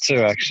 Yeah, that too,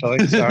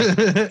 actually.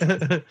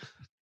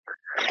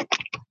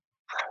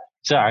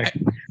 Sorry,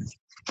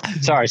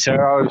 sir.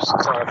 I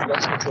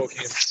forgot you were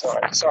talking.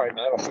 Sorry,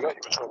 mate. I forgot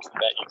you were talking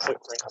about your clit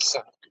ring.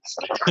 So.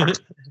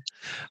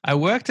 I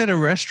worked at a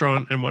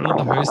restaurant, and one of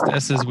the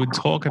hostesses would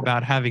talk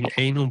about having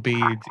anal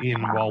beads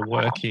in while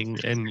working,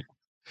 and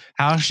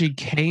how she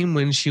came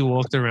when she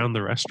walked around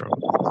the restaurant.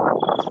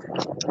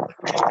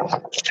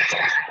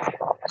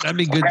 That'd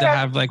be good to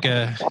have like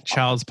a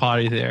child's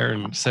party there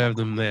and serve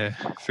them their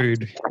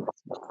food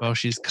while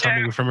she's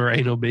coming from her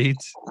anal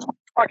beads.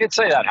 I can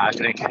see that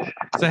happening.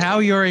 So how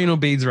are your anal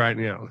beads right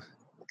now?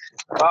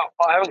 Well,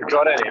 I haven't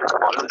got any at the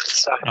moment.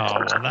 So.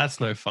 Oh, well, that's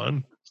no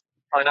fun.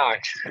 I know.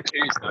 It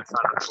is no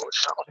fun,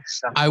 unfortunately.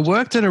 So. I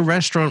worked at a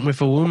restaurant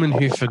with a woman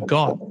who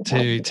forgot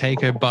to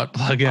take her butt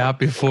plug out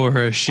before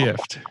her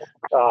shift.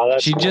 Oh,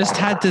 she just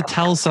had to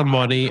tell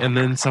somebody and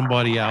then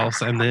somebody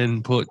else, and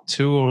then put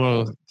 2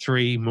 or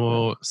 3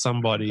 more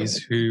somebodies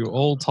who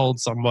all told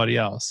somebody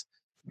else.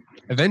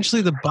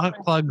 Eventually, the butt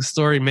plug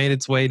story made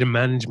its way to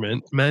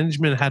management.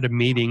 Management had a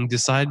meeting,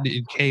 decided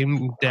it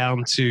came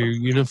down to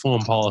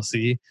uniform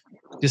policy,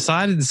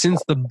 decided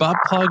since the butt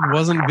plug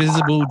wasn't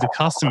visible to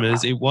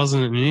customers, it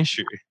wasn't an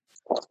issue.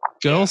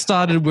 Girls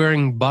started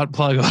wearing butt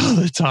plug all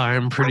the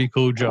time. Pretty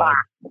cool job.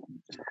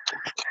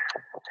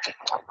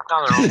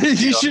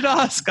 You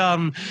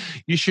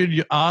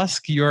should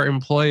ask your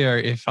employer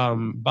if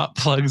butt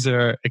plugs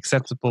are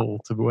acceptable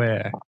to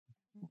wear.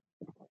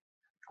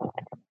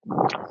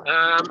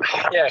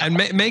 Yeah. And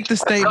make the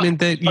statement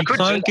that you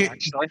can't get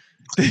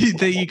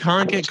that you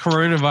can't get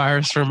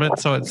coronavirus from it,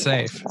 so it's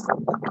safe.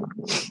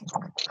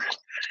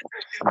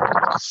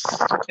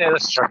 Yeah,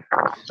 that's true.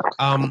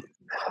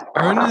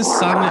 Owner's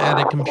son at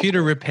a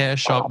computer repair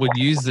shop would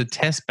use the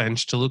test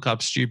bench to look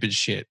up stupid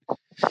shit.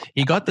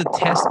 He got the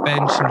test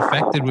bench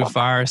infected with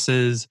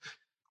viruses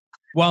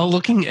while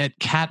looking at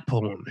cat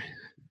porn.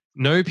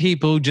 No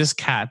people, just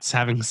cats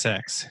having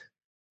sex.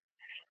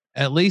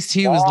 At least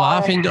he was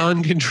laughing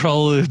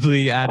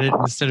uncontrollably at it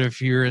instead of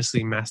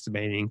furiously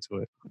masturbating to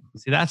it.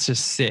 See, that's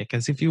just sick,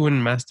 as if you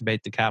wouldn't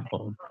masturbate to cat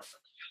porn.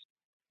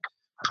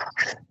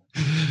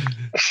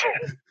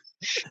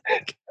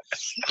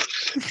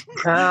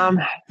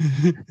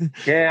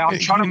 Yeah, I'm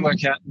trying to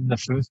work out in the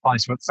first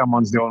place what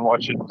someone's doing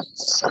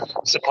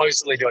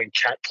supposedly doing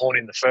cat porn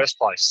in the first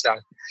place. So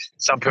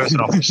some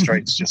person off the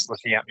street's just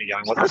looking at me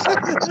going, what the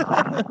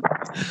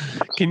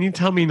fuck? Can you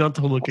tell me not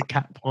to look at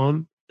cat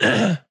porn?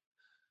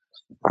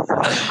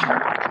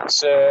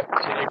 Sir,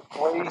 can you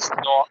please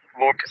not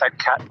look at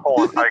cat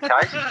porn,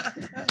 okay?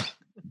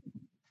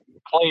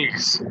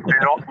 Please do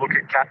not look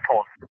at cat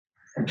porn.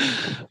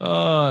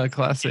 Oh,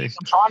 classic.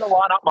 I'm trying to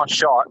line up my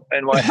shot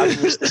and we're having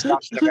this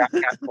discussion about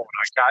cat porn,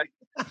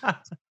 okay?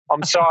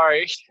 I'm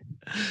sorry.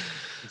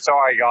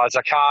 Guys.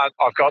 I can't.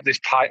 I've got this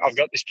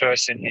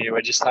person here.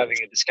 We're just having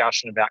a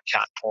discussion about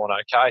cat porn,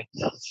 okay?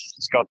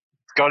 It's got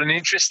an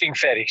interesting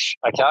fetish,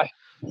 okay?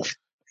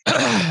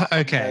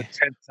 Okay.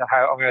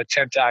 I'm going to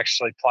attempt to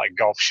actually play a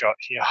golf shot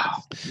here.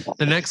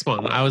 The next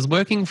one. I was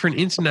working for an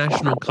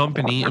international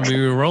company and we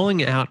were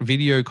rolling out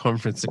video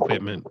conference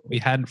equipment. We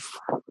had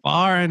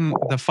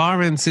the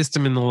far end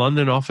system in the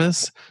London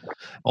office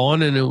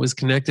on and it was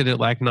connected at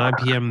like 9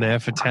 p.m.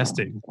 there for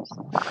testing.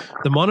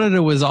 The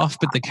monitor was off,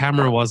 but the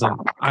camera wasn't.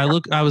 I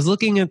was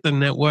looking at the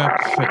network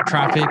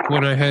traffic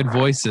when I heard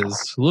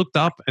voices, looked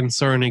up and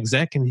saw an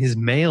exec and his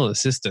male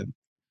assistant.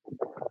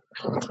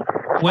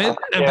 Went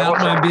about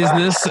my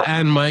business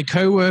and my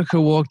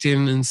coworker walked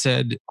in and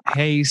said,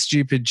 "Hey,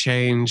 stupid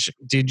change.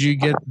 Did you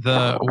get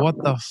the what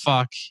the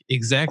fuck?"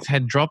 Exec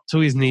had dropped to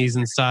his knees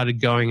and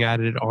started going at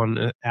it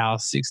on our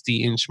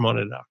 60-inch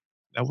monitor.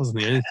 That wasn't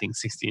the only thing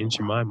 60-inch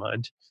in my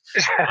mind.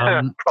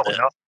 Probably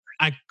not.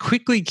 I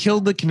quickly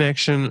killed the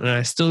connection and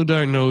I still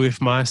don't know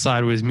if my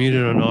side was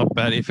muted or not,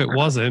 but if it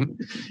wasn't,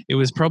 it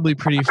was probably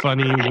pretty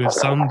funny with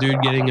some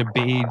dude getting a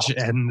beach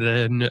and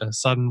then a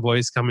sudden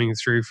voice coming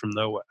through from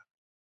nowhere.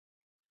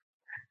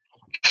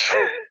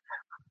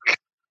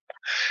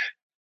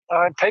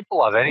 People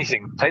love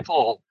anything.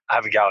 People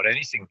have a go at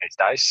anything these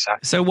days.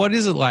 So what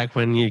is it like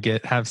when you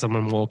have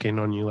someone walk in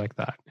on you like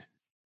that?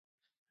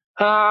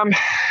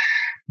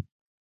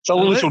 It's a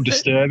little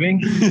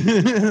disturbing.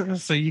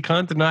 So you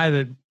can't deny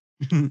that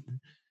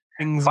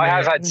things. I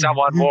have had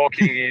someone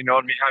walking in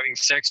on me having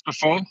sex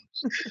before.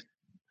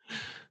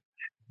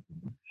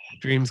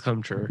 Dreams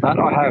come true. That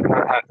I have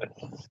happened.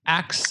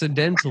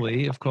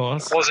 Accidentally, of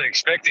course. Wasn't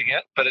expecting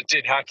it, but it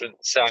did happen.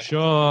 So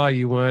sure,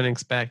 you weren't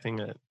expecting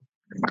it.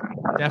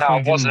 Definitely no,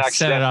 it wasn't didn't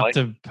set it up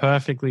to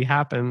perfectly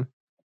happen.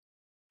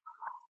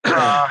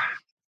 I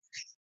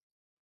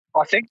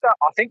think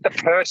the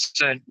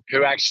person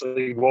who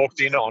actually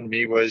walked in on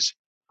me was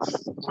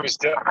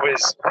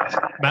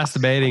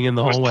masturbating in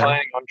the hallway.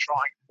 Planning on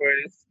trying.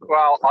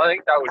 Well, I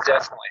think they were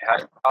definitely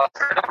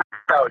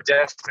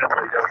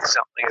doing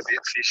something a bit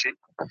fishy.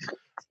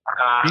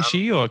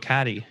 Fishy or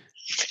catty?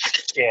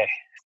 Yeah.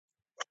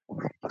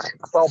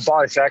 Well,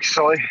 both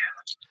actually.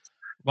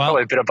 Well,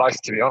 probably a bit of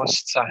both, to be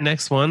honest. So.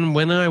 Next one.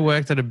 When I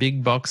worked at a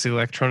big box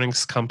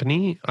electronics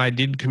company, I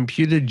did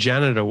computer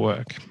janitor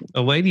work.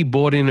 A lady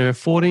brought in her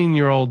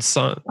 14-year-old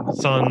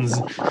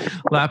son's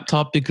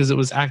laptop because it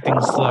was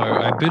acting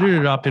slow. I booted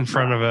it up in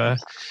front of her.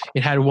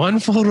 It had one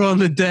folder on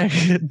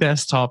the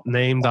desktop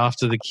named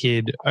after the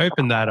kid.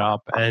 Opened that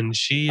up, and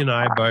she and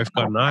I both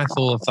got an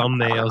eyeful of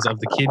thumbnails of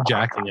the kid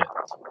jacking it.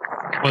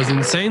 It was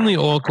insanely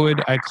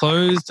awkward. I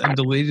closed and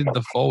deleted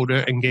the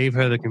folder and gave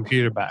her the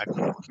computer back.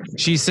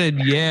 She said,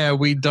 "Yeah,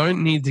 we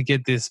don't need to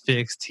get this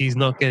fixed. He's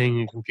not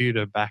getting a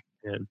computer back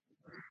again."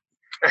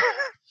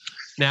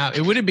 Now,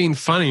 it would have been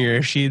funnier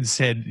if she had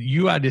said,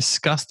 "You are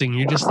disgusting.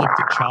 You just looked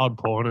at child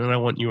porn and I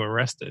want you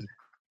arrested."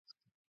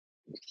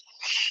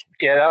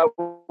 Yeah, that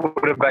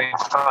would have been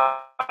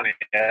funny,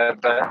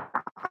 but...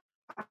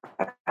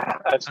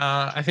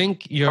 I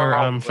think your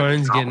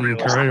phone's getting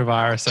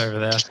coronavirus over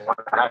there.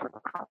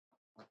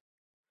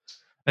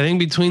 I think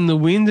between the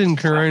wind and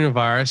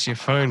coronavirus, your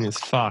phone is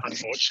fucked.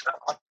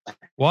 Unfortunately.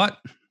 What?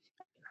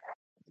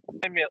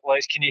 Hear me at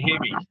least. Can you hear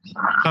me?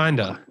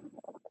 Kinda.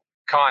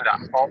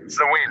 Kinda. Well, it's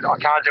the wind. I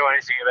can't do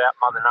anything about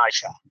Mother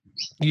Nature.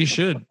 You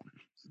should.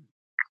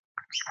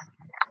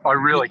 I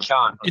really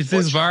can't. If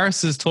this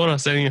virus has taught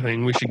us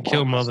anything, we should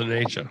kill Mother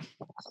Nature.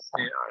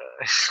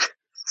 Yeah,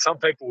 some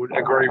people would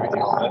agree with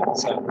you on that.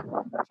 So.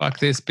 Fuck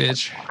this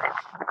bitch.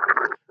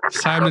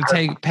 It's time to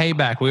take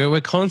payback.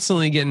 We're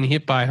constantly getting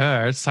hit by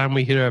her. It's time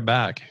we hit her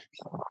back.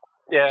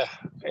 Yeah.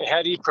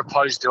 How do you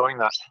propose doing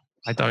that?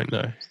 I don't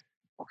know.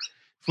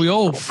 If we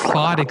all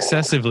fart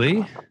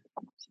excessively,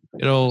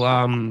 it'll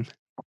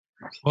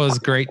cause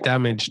great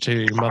damage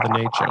to Mother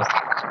Nature.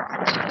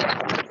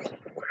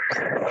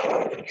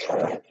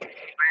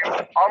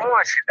 I've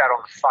almost hit that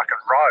on the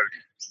fucking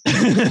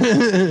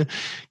road.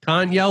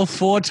 Can't yell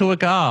 4 to a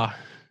car.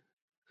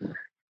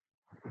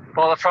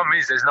 Well, the problem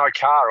is there's no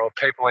car or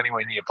people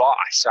anywhere nearby.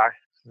 So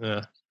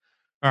Yeah.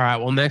 All right.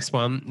 Well, next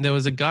one. There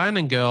was a guy and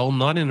a girl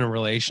not in a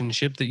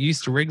relationship that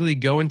used to regularly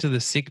go into the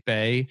sick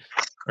bay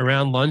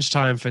around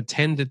lunchtime for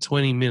 10 to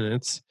 20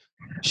 minutes.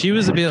 She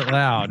was a bit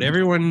loud.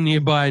 Everyone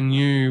nearby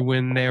knew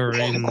when they were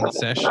in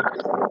session.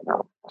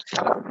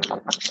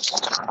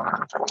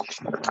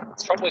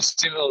 it's probably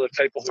similar to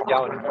people who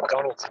go into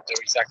McDonald's and do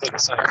exactly the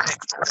same thing.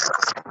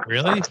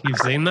 Really? You've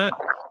seen that?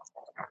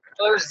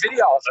 Well, there's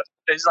video of it.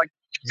 There's like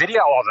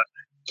video of it.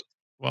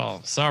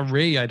 Well,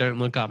 sorry, I don't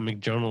look up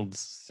McDonald's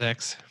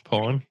sex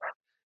porn.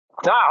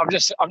 No, I'm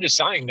just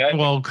saying that.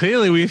 Well,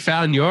 clearly we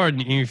found your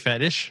new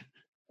fetish.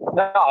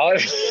 No.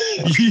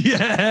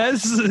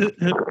 Yes.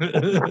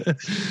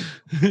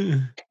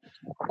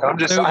 I'm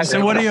just saying.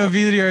 So what are your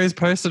videos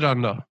posted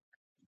under?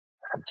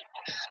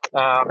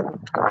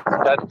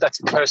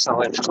 That's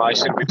personal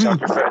information, which I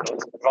prefer not to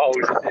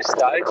divulge at this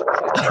stage.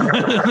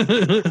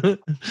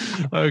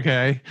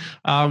 Okay.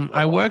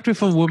 I worked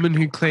with a woman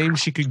who claimed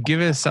she could give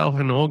herself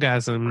an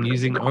orgasm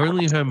using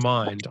only her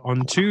mind.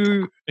 On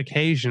 2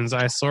 occasions,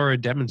 I saw her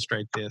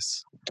demonstrate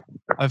this.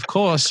 Of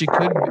course, she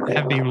could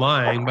have been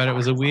lying, but it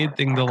was a weird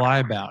thing to lie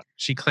about.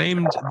 She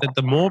claimed that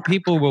the more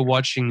people were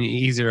watching, the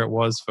easier it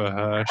was for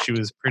her. She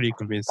was pretty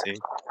convincing.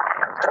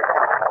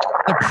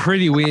 A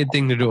pretty weird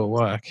thing to do at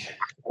work.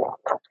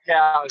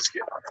 Yeah, I was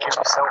give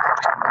yourself.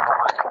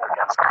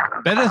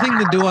 Better thing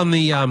to do on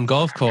the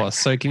golf course.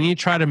 So can you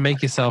try to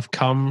make yourself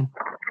come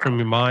from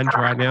your mind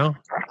right now?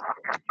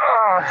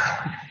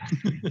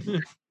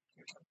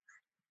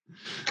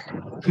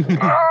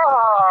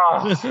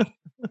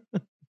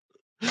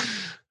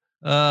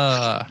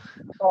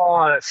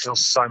 Oh, that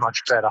feels so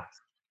much better.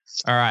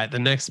 All right, the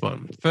next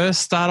one.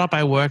 First startup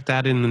I worked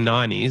at in the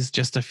 90s,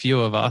 just a few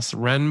of us,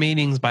 ran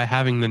meetings by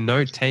having the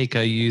note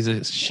taker use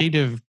a sheet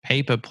of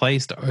paper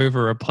placed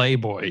over a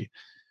Playboy.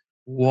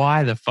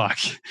 Why the fuck?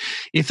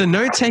 If the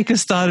note taker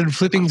started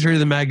flipping through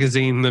the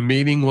magazine, the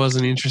meeting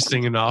wasn't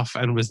interesting enough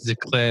and was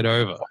declared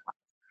over.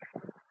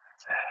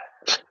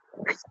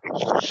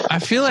 I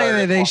feel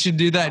like they should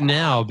do that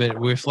now, but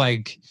with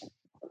like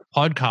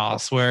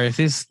podcasts, where if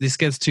this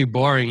gets too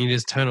boring, you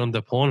just turn on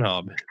to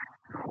Pornhub.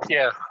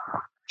 Yeah.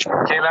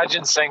 Can you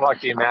imagine seeing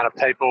like the amount of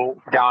people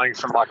going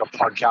from like a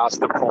podcast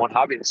to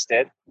Pornhub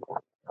instead?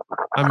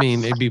 I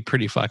mean, it'd be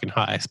pretty fucking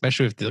high,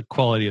 especially with the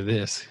quality of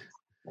this.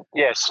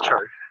 Yes,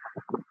 true.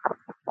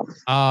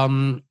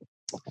 Although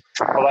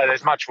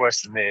there's much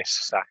worse than this.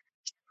 So.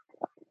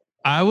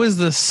 I was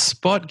the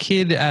spot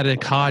kid at a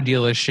car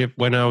dealership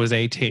when I was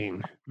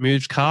 18.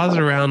 Moved cars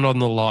around on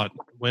the lot.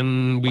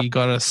 When we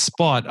got a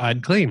spot,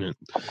 I'd clean it.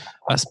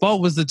 A spot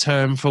was the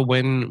term for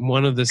when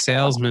one of the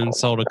salesmen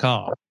sold a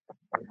car.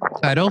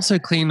 I'd also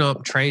clean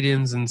up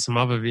trade-ins and some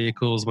other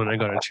vehicles when I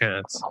got a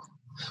chance.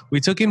 We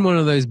took in one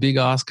of those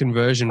big-ass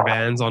conversion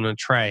vans on a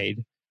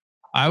trade.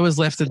 I was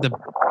left in the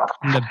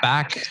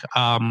back.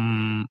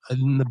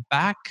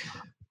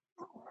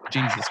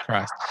 Jesus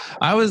Christ!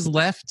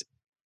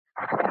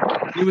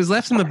 He was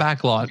left in the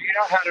back lot. Do you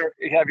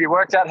know have you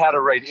worked out how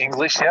to read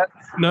English yet?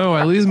 No,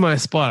 I lose my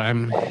spot.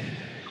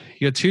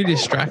 You're too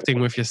distracting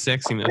with your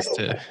sexiness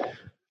to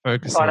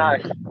focus on. I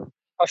know.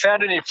 I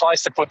found a new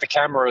place to put the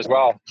camera as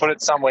well. Put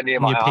it somewhere near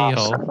my pee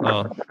hole.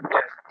 Oh.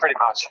 Yeah, pretty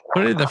much.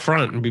 Put it at the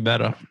front and be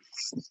better.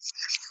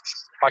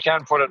 I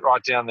can put it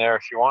right down there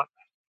if you want.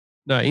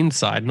 No,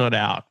 inside, not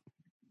out.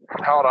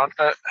 Hold on.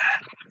 The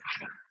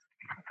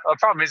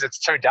problem is it's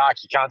too dark.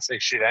 You can't see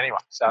shit anyway,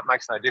 so it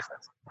makes no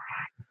difference.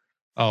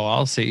 Oh,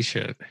 I'll see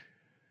shit.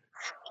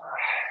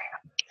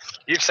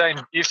 You've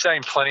seen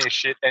plenty of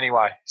shit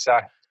anyway, so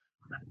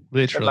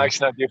literally it makes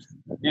no difference.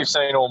 You've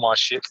seen all my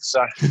shit,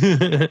 so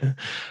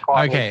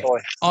okay.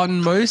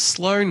 On most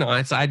slow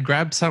nights, I'd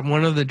grab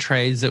one of the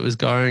trades that was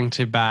going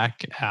to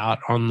back out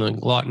on the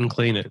lot and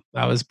clean it.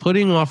 I was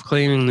putting off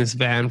cleaning this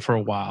van for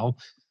a while.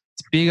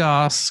 It's a big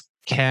ass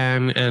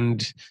can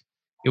and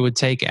it would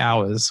take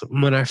hours.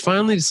 When I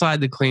finally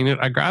decided to clean it,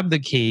 I grabbed the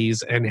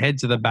keys and head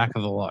to the back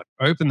of the lot.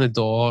 Open the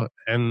door,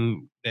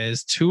 and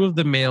there's 2 of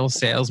the male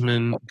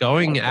salesmen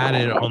going at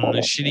it on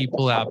the shitty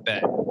pull-out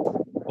bed,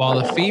 while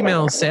the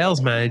female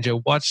sales manager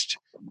watched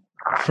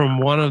from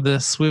one of the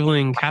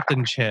swiveling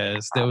captain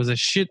chairs. There was a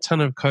shit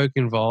ton of coke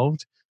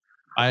involved.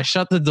 I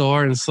shut the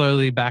door and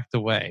slowly backed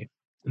away.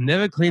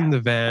 Never cleaned the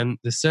van.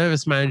 The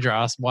service manager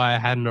asked why I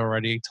hadn't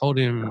already. Told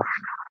him,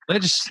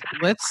 let's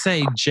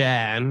say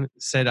Jan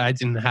said I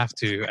didn't have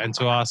to, and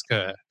to ask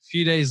her. A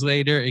few days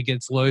later, it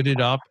gets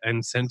loaded up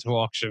and sent to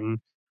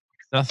auction.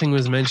 Nothing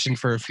was mentioned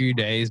for a few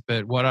days,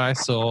 but what I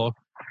saw.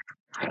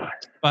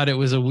 But it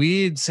was a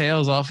weird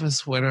sales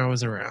office when I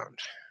was around.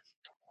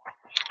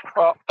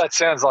 Well, that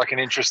sounds like an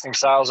interesting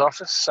sales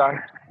office. So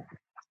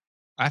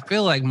I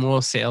feel like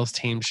more sales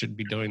teams should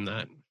be doing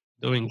that,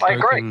 doing I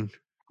coke agree. and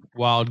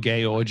wild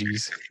gay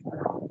orgies.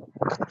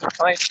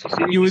 I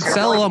mean, You would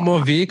sell a lot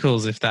more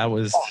vehicles if that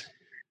was.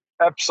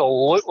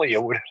 Absolutely,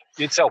 it would.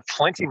 You'd sell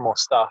plenty more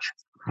stuff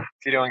if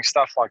you're doing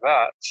stuff like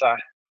that. So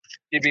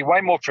you'd be way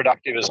more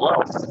productive as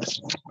well.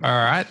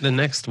 All right, the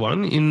next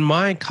one. In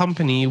my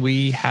company,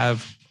 we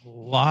have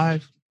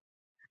live.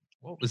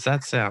 What was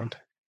that sound?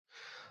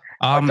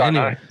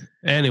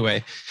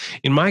 Anyway,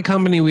 in my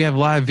company, we have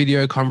live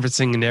video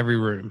conferencing in every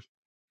room.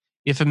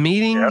 If a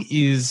meeting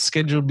is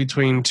scheduled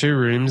between two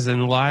rooms, then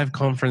the live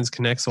conference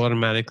connects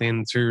automatically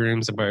and the two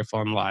rooms are both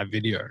on live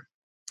video.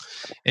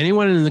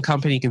 Anyone in the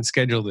company can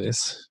schedule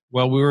this.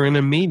 Well, we were in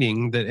a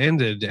meeting that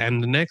ended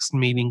and the next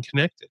meeting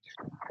connected.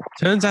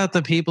 Turns out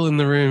the people in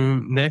the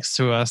room next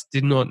to us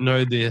did not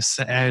know this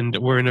and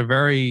were in a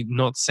very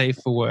not safe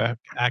for work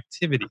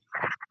activity.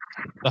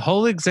 The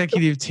whole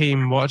executive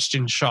team watched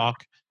in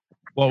shock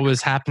what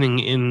was happening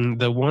in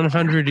the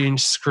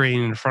 100-inch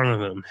screen in front of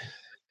them.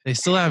 They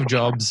still have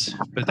jobs,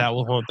 but that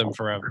will haunt them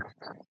forever.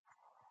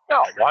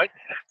 No, it won't.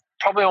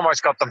 Probably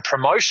almost got them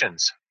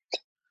promotions.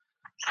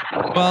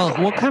 Well,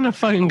 what kind of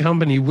fucking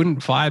company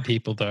wouldn't fire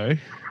people, though?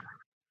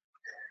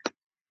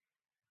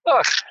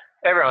 Look,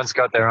 everyone's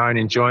got their own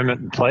enjoyment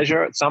and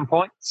pleasure at some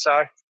point.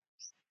 So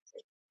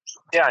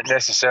you don't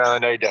necessarily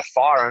need to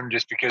fire them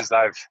just because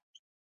they've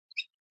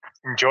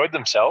enjoyed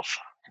themselves.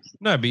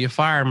 No, but you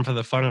fire them for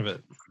the fun of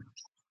it.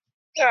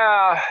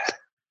 Yeah,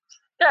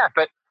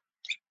 but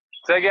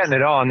if they're getting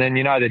it on, then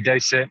you know they're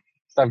decent.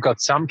 They've got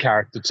some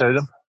character to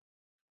them.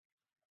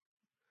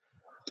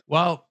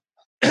 Well,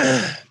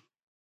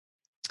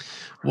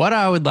 what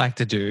I would like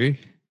to do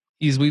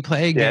is we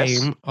play a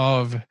game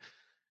of.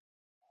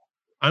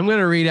 I'm going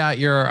to read out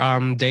your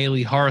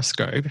daily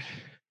horoscope,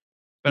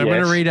 but I'm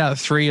going to read out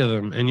 3 of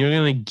them, and you're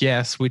going to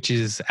guess which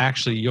is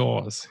actually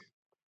yours.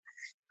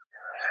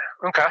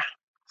 Okay.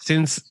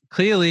 Since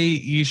clearly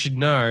you should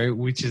know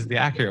which is the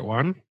accurate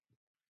one.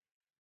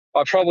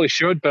 I probably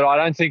should, but I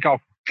don't think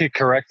I'll pick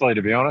correctly,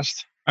 to be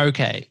honest.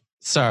 Okay,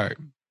 so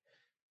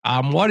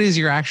what is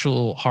your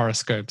actual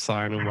horoscope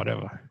sign or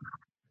whatever?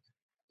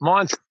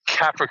 Mine's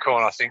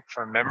Capricorn, I think,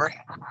 from memory.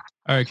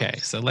 Okay,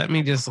 so let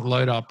me just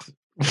load up.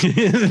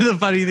 The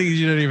funny thing is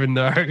you don't even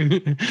know.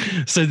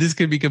 So this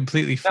could be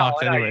completely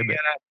fucked anyway. But...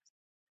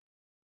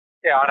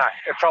 Yeah, I know.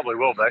 It probably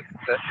will be.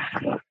 But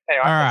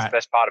anyway, that's the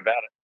best part about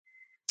it.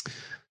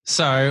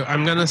 So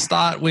I'm going to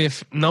start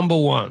with number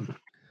 1.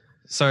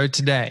 So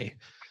today,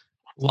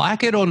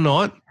 like it or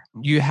not,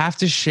 you have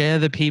to share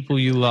the people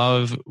you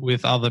love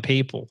with other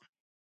people.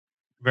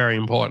 Very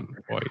important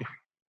for you.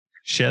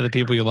 Share the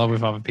people you love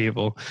with other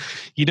people.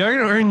 You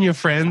don't own your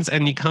friends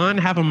and you can't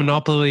have a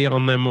monopoly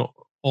on them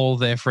all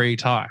their free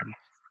time.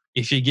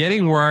 If you're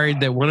getting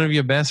worried that one of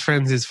your best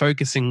friends is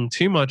focusing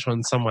too much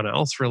on someone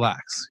else,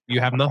 relax.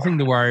 You have nothing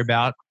to worry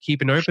about.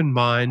 Keep an open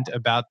mind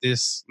about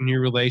this new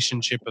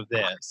relationship of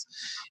theirs.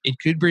 It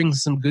could bring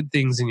some good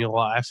things in your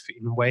life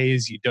in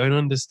ways you don't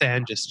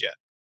understand just yet.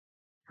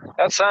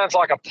 That sounds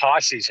like a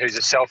Pisces who's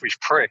a selfish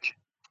prick.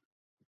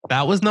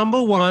 That was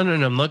number 1,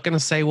 and I'm not going to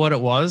say what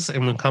it was,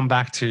 and we'll come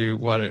back to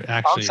what it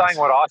actually is. I'm saying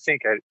what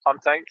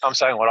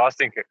I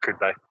think it could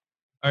be.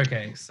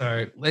 Okay,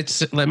 so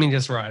let me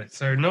just write it.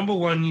 So number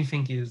 1 you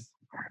think is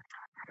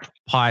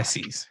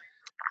Pisces.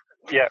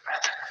 Yeah.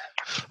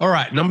 All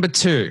right, number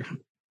 2.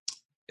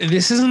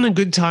 This isn't a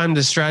good time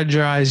to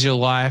strategize your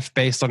life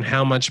based on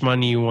how much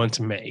money you want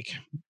to make.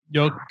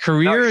 Your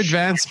career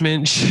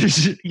advancement,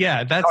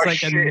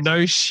 that's a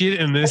no shit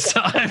in this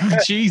time.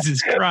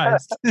 Jesus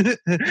Christ.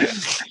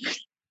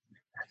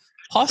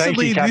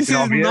 Possibly this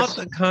is not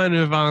the kind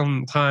of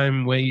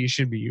time where you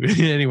should be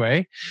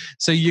anyway.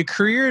 So your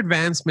career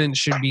advancement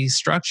should be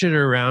structured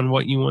around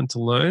what you want to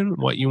learn,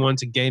 what you want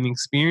to gain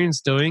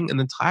experience doing, and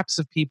the types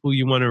of people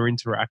you want to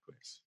interact with.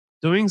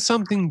 Doing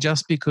something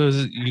just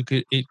because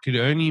it could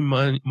earn you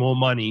more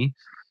money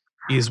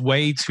is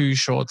way too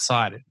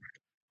short-sighted.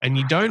 And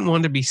you don't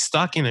want to be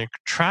stuck in a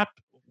trap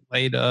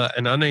later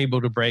and unable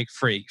to break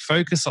free.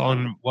 Focus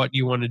on what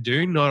you want to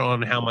do, not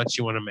on how much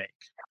you want to make.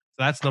 So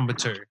that's number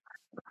 2.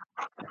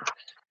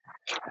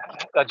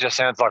 That just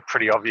sounds like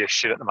pretty obvious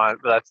shit at the moment,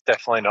 but that's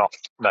definitely not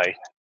me.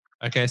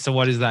 Okay, so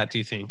what is that, do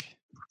you think?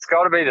 It's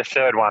got to be the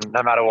 3rd one,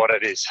 no matter what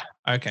it is.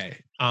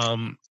 Okay.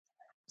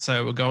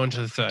 So we'll go on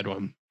to the 3rd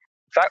one.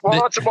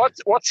 Well,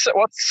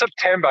 what's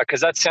September?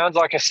 Because that sounds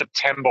like a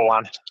September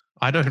one.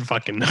 I don't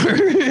fucking know.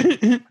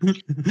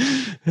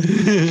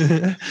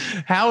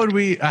 How would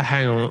we...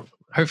 hang on.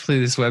 Hopefully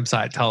this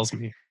website tells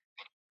me.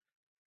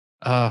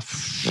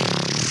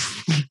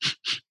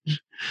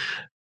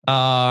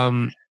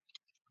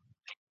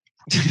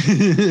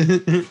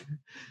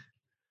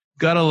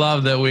 Gotta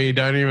love that we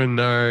don't even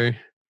know.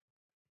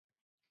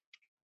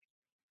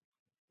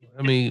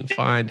 Let me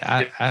find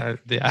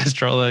the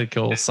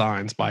astrological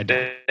signs by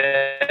day.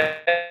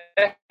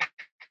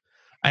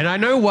 And I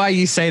know why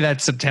you say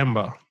that's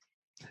September,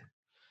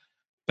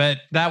 but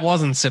that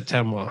wasn't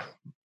September.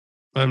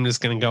 I'm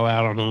just going to go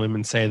out on a limb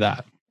and say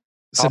that.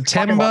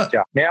 September.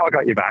 Now I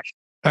got you back.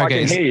 Okay. I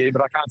can hear you,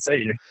 but I can't see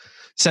you.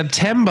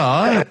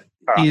 September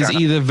is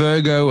either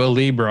Virgo or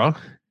Libra.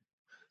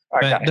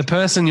 Okay. But the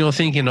person you're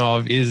thinking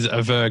of is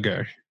a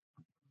Virgo.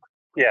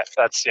 Yeah,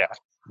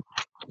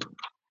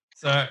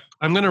 So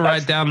I'm going to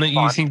write down that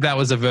you think that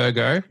was a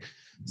Virgo.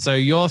 So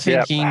you're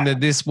thinking that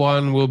this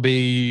one will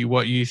be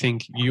what you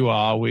think you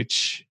are,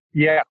 which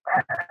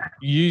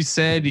you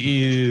said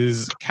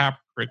is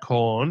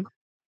Capricorn,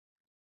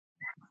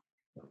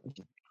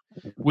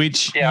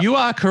 which you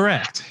are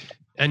correct.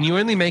 And you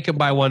only make it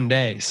by one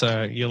day,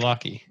 so you're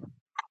lucky.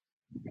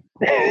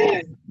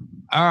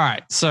 All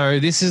right, so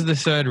this is the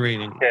third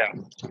reading.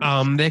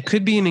 There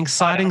could be an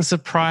exciting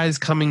surprise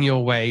coming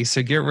your way,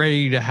 so get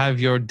ready to have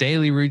your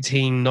daily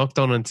routine knocked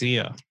on its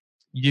ear.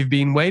 You've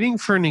been waiting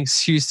for an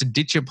excuse to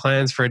ditch your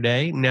plans for a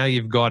day. Now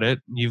you've got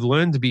it. You've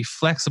learned to be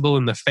flexible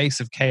in the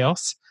face of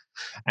chaos,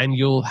 and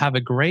you'll have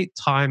a great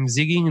time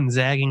zigging and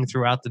zagging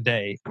throughout the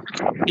day.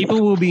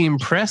 People will be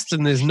impressed,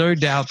 and there's no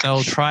doubt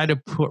they'll try to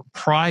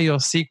pry your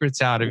secrets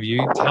out of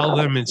you. Tell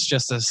them it's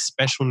just a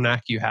special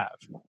knack you have.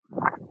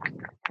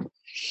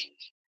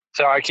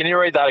 Sorry, can you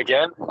read that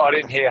again? I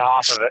didn't hear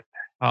half of it.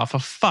 Oh, for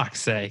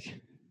fuck's sake.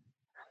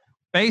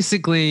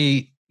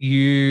 Basically,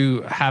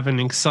 you have an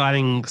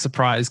exciting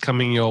surprise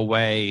coming your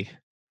way,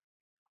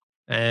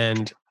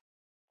 and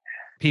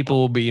people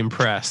will be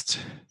impressed.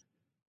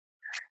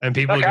 And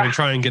people are going to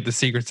try and get the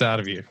secrets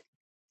out of you.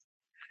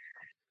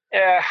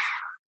 Yeah.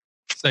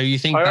 So you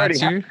think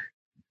that's you?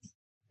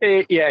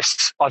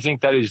 Yes, I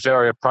think that is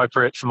very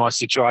appropriate for my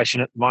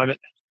situation at the moment.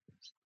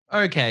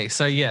 Okay,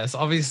 so yes,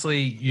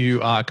 obviously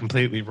you are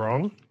completely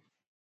wrong.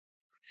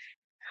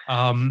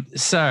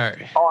 So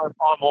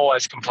I'm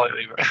always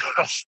completely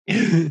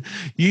wrong.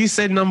 You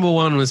said number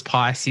 1 was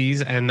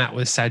Pisces, and that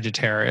was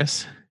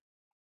Sagittarius.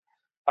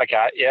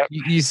 Okay, yeah.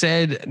 You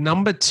said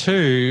number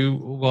 2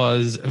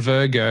 was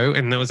Virgo,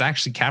 and that was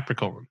actually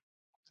Capricorn.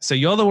 So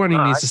you're the one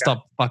who needs to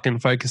stop fucking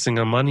focusing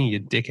on money, you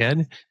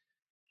dickhead.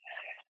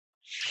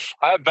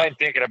 I've been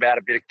thinking about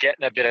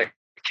getting a bit of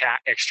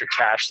extra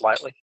cash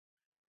lately.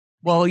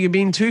 Well, you've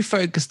been too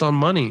focused on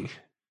money.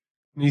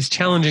 These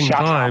challenging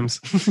times.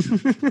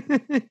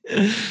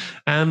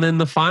 And then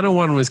the final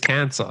one was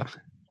Cancer.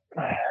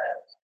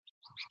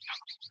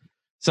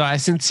 So I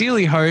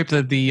sincerely hope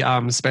that the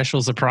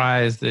special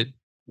surprise that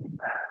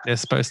they're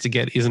supposed to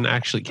get isn't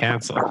actually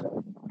Cancer.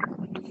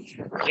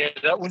 Yeah,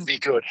 that wouldn't be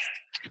good.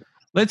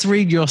 Let's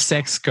read your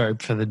sex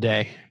scope for the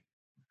day.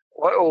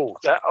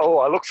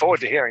 I look forward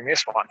to hearing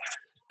this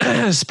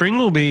one. Spring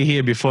will be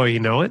here before you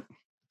know it.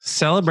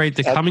 Celebrate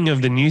the coming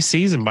of the new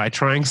season by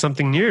trying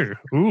something new.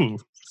 Ooh,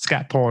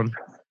 scat porn.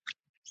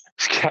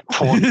 Scat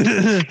porn.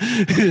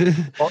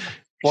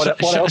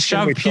 What else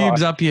shove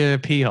pubes up your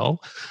pee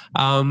hole.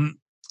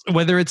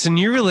 Whether it's a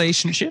new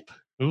relationship,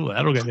 ooh,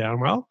 that'll go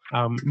down well.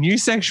 New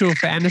sexual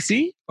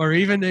fantasy, or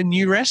even a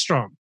new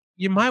restaurant.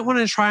 You might want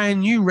to try a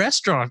new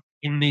restaurant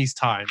in these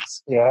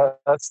times. Yeah,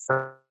 that's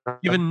true.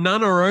 Even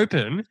none are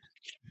open.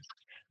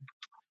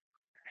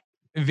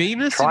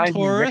 Venus in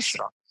Taurus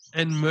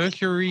and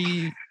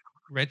Mercury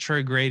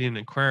retrograde in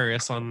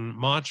Aquarius on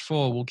March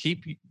 4 will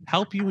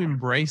help you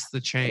embrace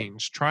the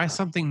change. Try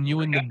something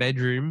new in the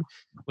bedroom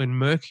when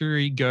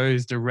Mercury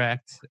goes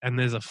direct and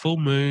there's a full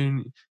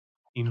moon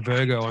in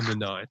Virgo on the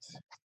 9th.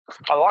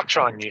 I like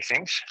trying new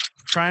things.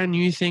 Try a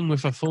new thing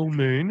with a full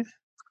moon.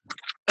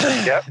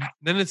 Yep.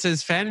 Then it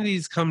says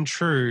fantasies come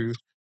true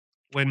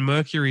when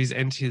Mercury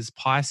enters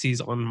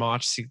Pisces on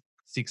March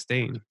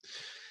 16.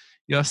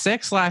 Your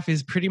sex life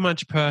is pretty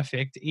much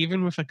perfect,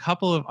 even with a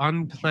couple of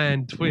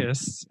unplanned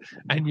twists,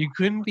 and you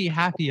couldn't be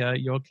happier.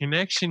 Your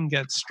connection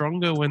gets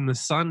stronger when the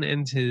sun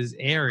enters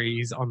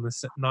Aries on the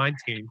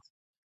 19th.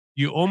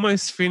 You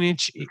almost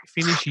finish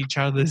each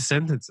other's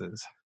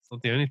sentences. It's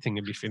not the only thing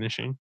you'd be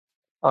finishing.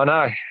 I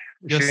know.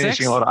 You're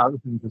finishing a lot of other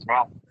things as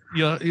well.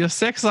 Your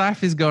sex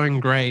life is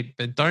going great,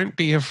 but don't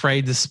be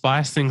afraid to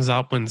spice things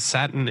up when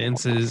Saturn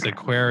enters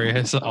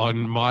Aquarius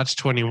on March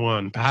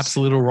 21. Perhaps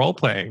a little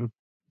role-playing.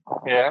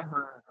 Yeah,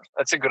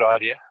 that's a good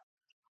idea.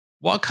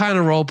 What kind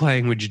of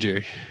role-playing would you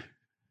do?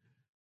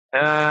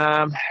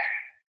 I'm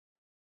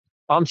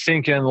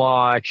thinking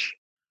like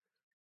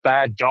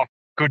bad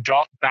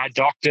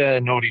doctor,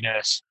 naughty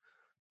nurse.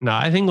 No,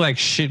 I think like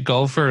shit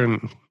golfer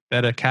and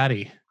better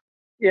caddy.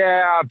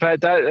 Yeah,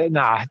 but that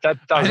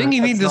doesn't. I think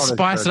you need to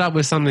spice it up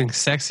with something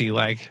sexy,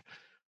 like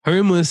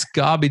homeless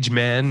garbage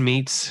man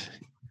meets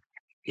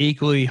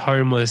equally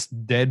homeless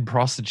dead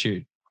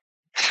prostitute.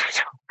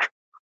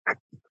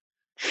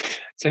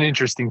 It's an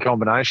interesting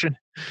combination.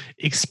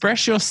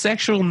 Express your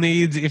sexual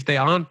needs if they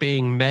aren't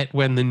being met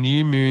when the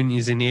new moon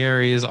is in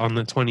Aries on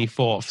the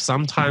 24th.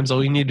 Sometimes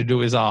all you need to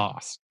do is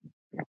ask.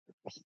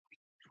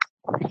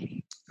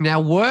 Now,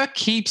 work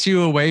keeps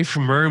you away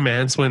from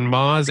romance when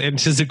Mars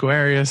enters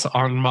Aquarius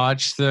on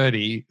March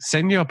 30.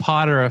 Send your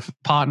partner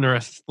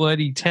a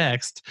flirty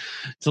text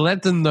to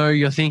let them know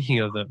you're thinking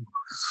of them.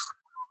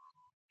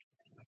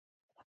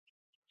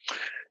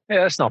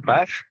 Yeah, that's not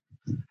bad.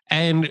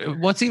 And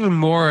what's even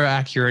more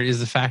accurate is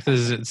the fact that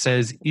it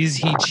says, is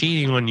he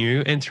cheating on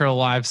you? Enter a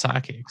live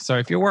psychic. So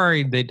if you're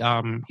worried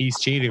that he's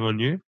cheating on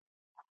you,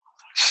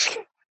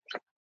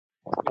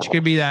 which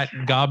could be that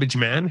garbage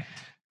man.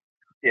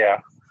 Yeah.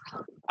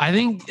 I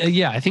think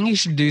you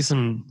should do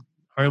some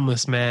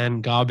homeless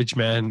man, garbage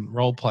man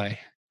role play.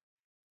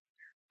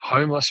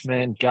 Homeless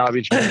man,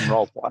 garbage man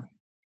role play.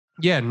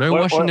 Yeah, no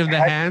washing of the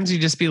hands. You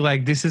just be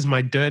like, this is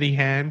my dirty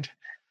hand.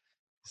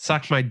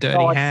 Suck my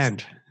dirty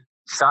hand.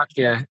 Suck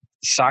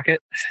it.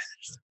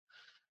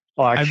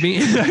 Like I've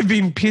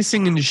been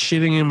pissing and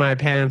shitting in my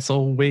pants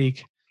all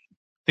week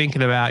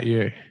thinking about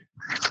you.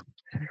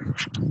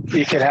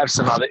 You could have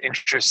some other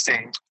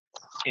interesting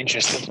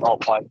role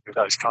play with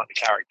those kind of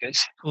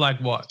characters. Like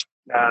what?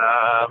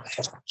 I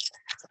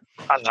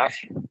don't know.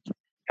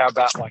 How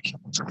about like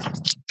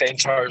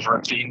bent over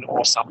a bin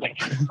or something?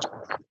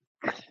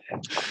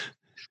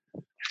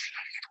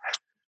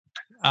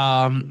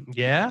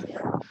 Yeah.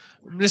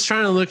 I'm just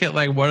trying to look at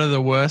like what are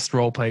the worst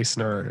role play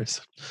scenarios.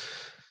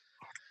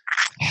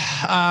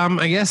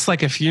 I guess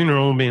like a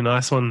funeral would be a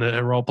nice one to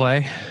role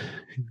play.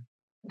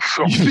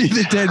 You be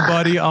the dead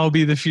body, I'll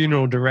be the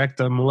funeral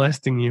director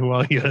molesting you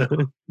while you're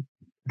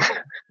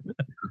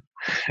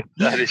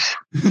That is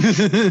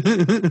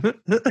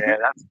yeah,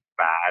 that's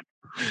bad.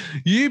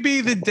 You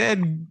be the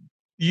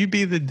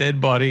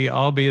dead body,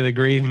 I'll be the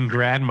grieving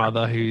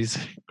grandmother who's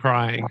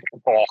crying.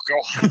 Oh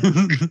God.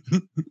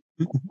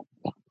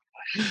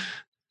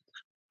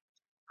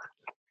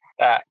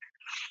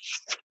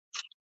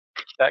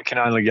 That can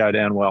only go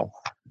down well.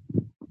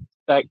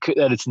 That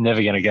it's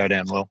never going to go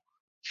down well.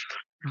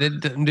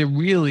 There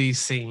really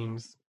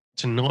seems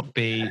to not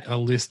be a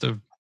list of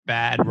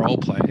bad role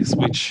plays,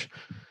 which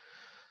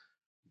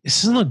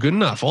this is not good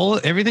enough.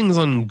 Everything's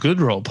on good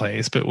role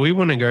plays, but we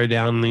want to go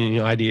down the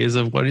ideas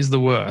of what is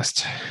the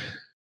worst.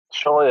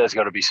 Surely there's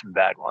got to be some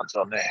bad ones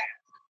on there.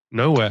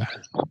 Nowhere.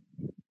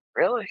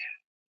 Really?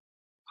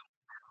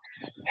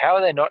 How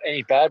are there not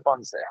any bad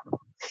ones there?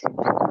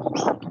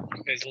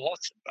 There's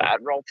lots of bad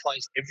role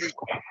plays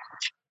everywhere.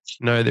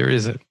 No, there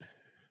isn't.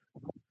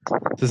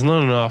 There's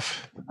not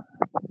enough.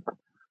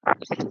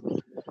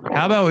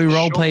 How about we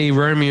role play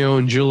Romeo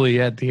and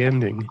Juliet the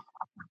ending?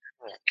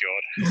 Oh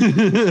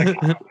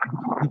God.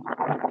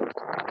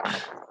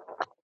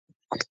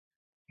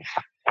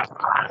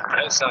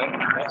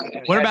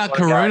 What about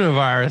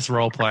coronavirus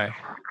role play?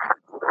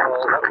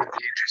 Well, that would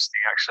be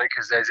interesting actually,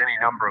 because there's any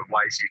number of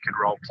ways you could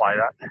role play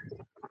that.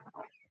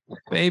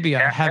 Baby,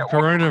 I have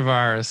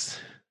coronavirus.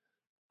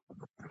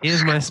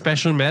 Here's my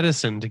special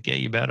medicine to get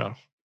you better.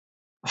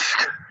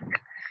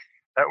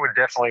 That would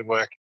definitely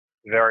work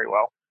very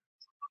well.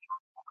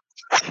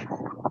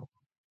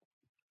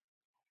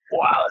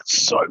 Wow,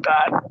 that's so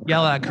bad.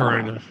 Yell at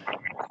Corona.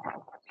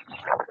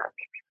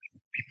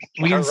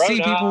 We can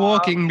see people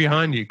walking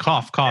behind you.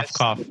 Cough, cough,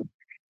 cough.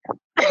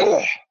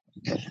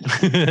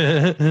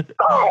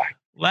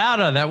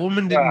 Louder. That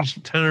woman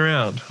didn't turn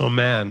around. Oh,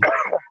 man.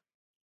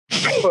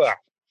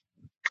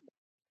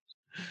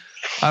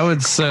 I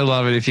would so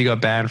love it if you got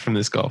banned from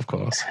this golf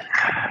course.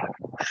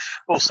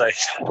 We'll see.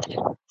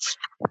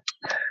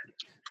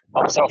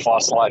 I'm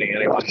self-isolating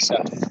anyway, so.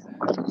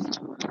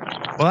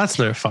 Well, that's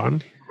no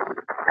fun.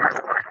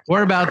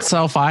 What about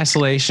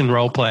self-isolation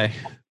roleplay?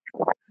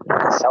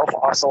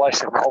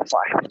 Self-isolation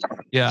roleplay?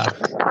 Yeah.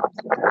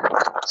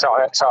 So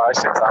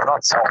since I'm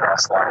not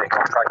self-isolating,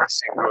 I'm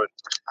practicing good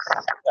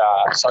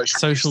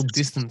social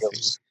distancing.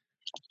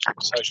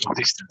 Social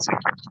distancing.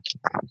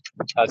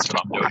 That's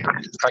what I'm doing.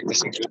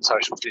 Practicing good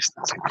social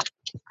distancing.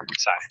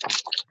 So,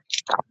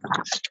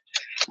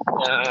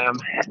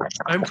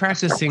 I'm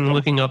practicing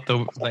looking up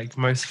the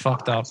most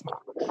fucked up.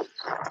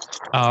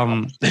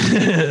 All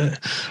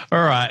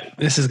right,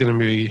 this is going to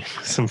be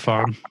some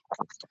fun.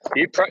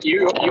 You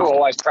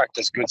always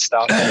practice good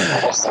stuff.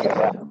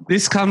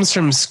 This comes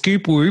from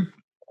Scoop Whoop,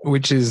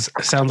 which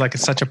sounds like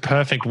it's such a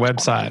perfect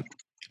website.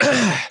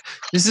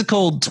 This is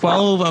called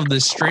 12 of the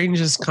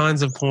strangest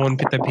kinds of porn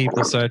that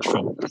people search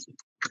for.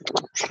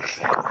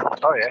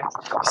 Oh, yeah.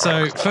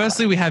 So,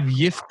 firstly, we have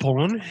YIF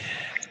porn.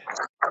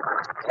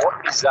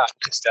 What is that,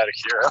 just out of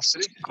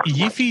curiosity?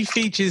 Yiffy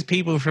features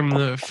people from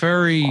the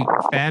furry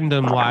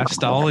fandom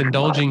lifestyle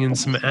indulging in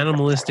some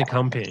animalistic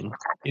humping.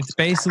 It's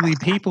basically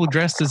people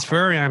dressed as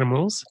furry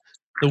animals.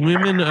 The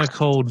women are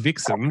called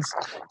vixens,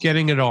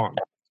 getting it on.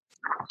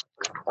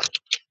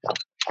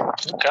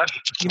 Okay.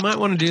 You might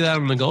want to do that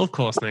on the golf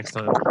course next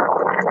time.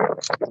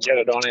 Get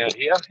it on out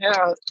here.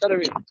 Yeah, that'll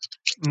be.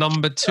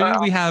 Number 2,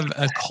 we have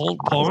occult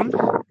porn.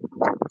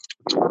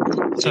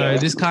 So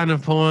this kind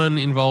of porn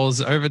involves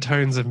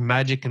overtones of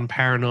magic and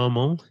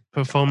paranormal.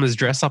 Performers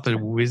dress up as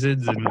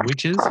wizards and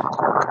witches.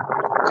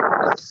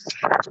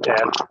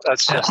 Yeah,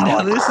 that's just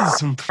now this is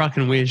some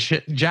fucking weird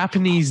shit.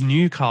 Japanese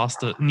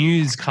newscaster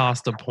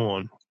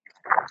porn.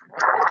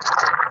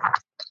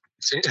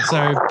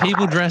 So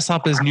people dress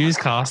up as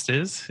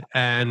newscasters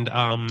and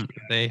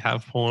they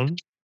have porn.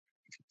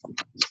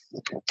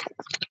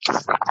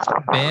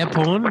 Bear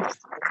porn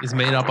is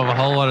made up of a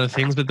whole lot of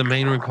things, but the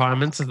main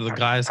requirements is that the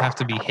guys have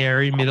to be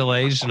hairy,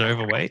 middle-aged, and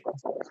overweight.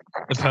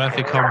 The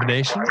perfect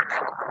combination.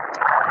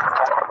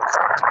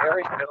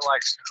 Very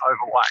middle-aged and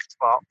overweight.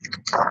 Well,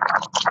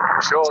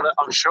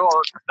 I'm sure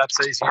that's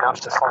easy enough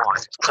to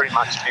find pretty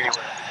much anywhere in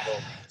the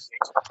world.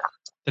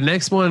 The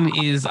next one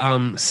is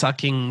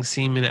sucking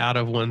semen out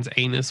of one's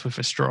anus with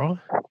a straw.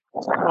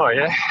 Oh,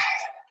 yeah.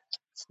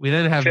 We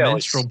then have Fairly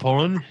menstrual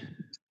porn.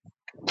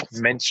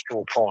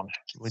 Menstrual porn.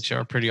 Which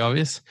are pretty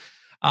obvious.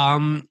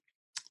 Now,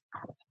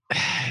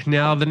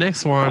 the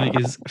next one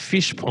is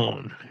fish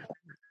porn.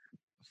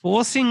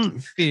 Forcing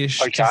fish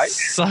to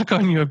suck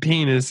on your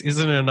penis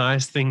isn't a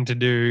nice thing to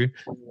do,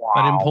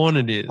 but in porn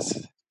it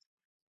is.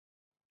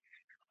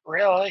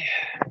 Really?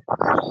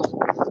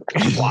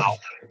 Wow.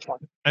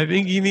 I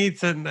think you need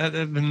to,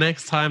 the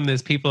next time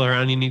there's people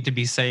around, you need to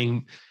be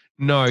saying,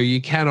 no,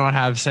 you cannot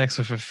have sex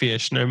with a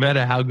fish, no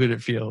matter how good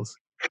it feels.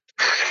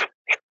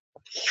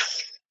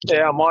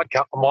 Yeah, I might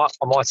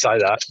say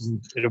that.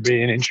 It'll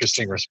be an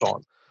interesting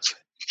response.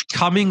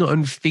 Coming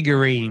on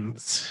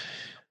figurines.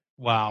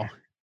 Wow.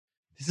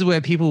 This is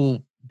where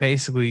people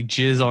basically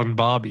jizz on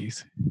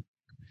Barbies.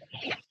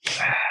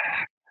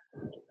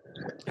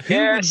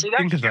 Yeah,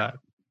 think of that?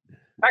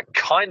 That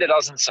kind of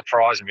doesn't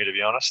surprise me, to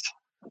be honest.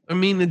 I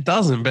mean, it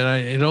doesn't,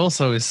 but it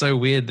also is so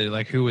weird that,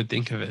 like, who would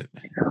think of it?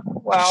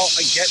 Well,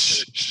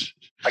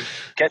 I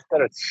get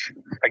that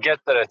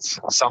it's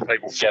some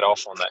people get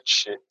off on that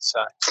shit.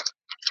 So,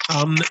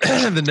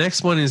 the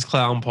next one is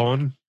clown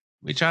porn,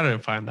 which I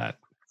don't find that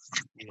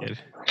weird.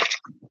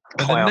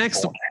 But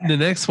the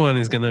next one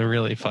is going to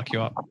really fuck you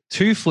up.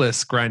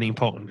 Toothless granny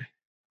porn.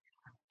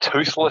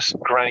 Toothless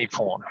granny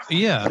porn.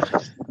 Yeah.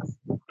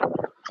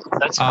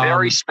 That's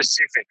very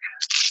specific.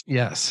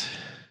 Yes.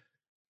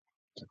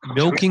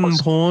 Milking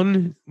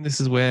porn. This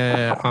is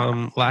where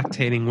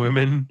lactating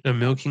women are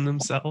milking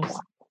themselves.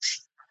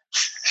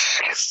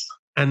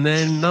 And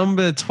then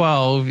number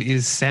 12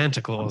 is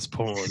Santa Claus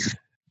porn.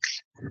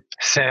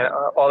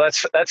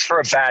 That's for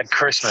a bad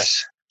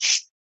Christmas.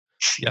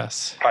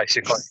 Yes.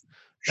 Basically.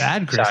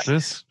 Bad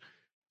Christmas.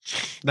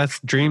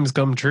 That's dreams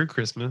come true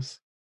Christmas.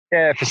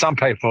 Yeah, for some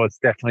people it's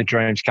definitely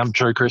dreams come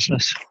true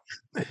Christmas.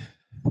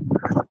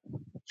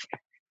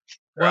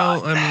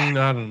 Well, I mean,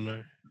 I don't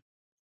know.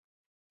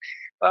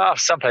 Oh,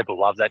 some people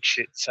love that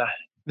shit. So.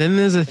 Then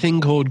there's a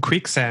thing called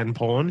quicksand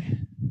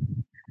porn.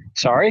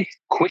 Sorry?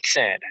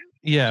 Quicksand?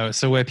 Yeah,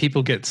 so where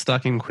people get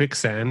stuck in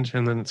quicksand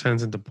and then it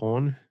turns into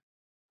porn.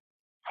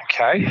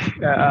 Okay.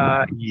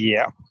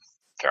 Yeah.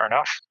 Fair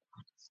enough.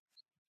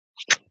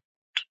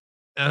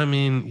 I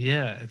mean,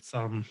 yeah, it's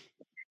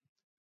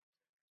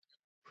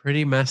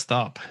pretty messed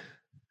up.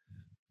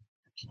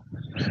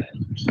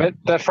 But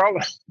the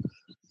problem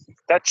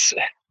that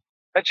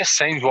just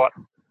seems what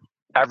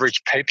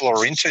average people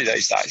are into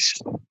these days.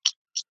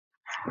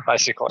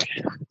 Basically.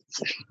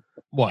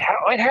 What?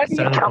 How do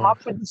you come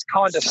up with this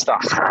kind of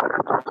stuff?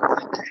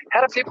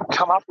 How do people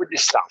come up with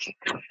this stuff?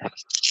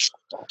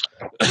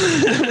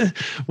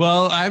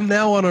 Well, I'm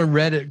now on a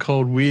Reddit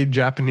called Weird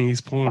Japanese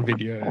Porn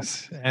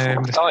Videos.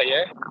 And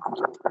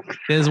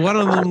there's one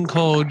of them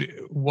called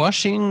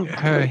Washing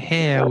Her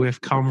Hair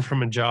with Cum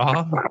from a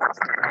Jar.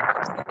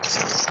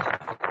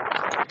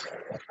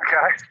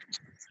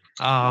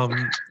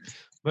 Okay.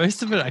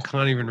 Most of it I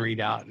can't even read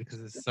out because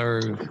it's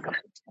so...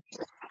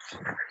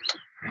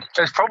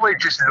 It's probably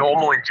just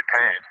normal in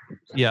Japan.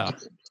 Yeah.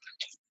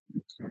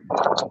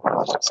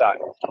 So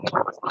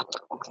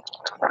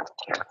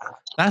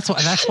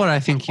that's what I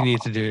think you need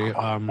to do.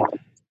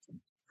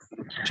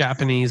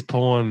 Japanese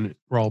porn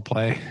role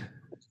play.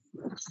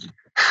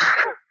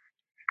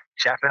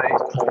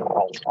 Japanese porn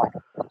role play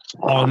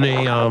on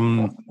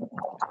a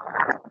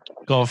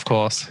golf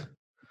course.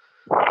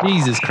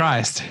 Jesus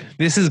Christ!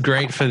 This is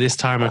great for this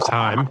time of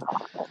time.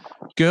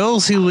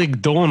 Girls who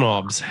lick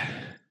doorknobs.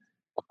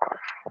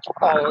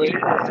 Oh,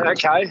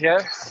 okay, yeah.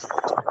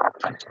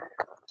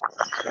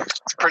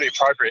 It's pretty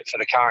appropriate for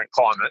the current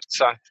climate,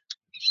 so.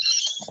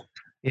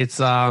 It's,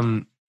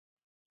 okay,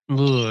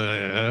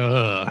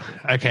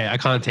 I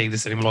can't take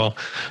this anymore.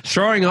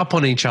 Throwing up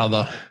on each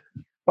other.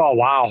 Oh,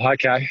 wow,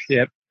 okay,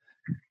 yep.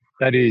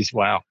 That is,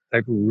 wow.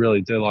 People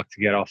really do like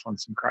to get off on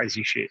some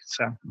crazy shit,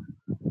 so.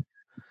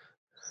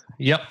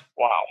 Yep.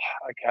 Wow,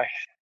 okay.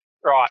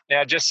 Right,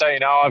 now just so you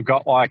know, I've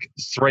got like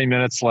 3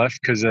 minutes left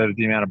because of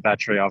the amount of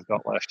battery I've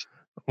got left.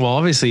 Well,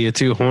 obviously you're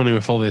too horny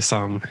with all this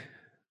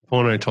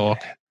porno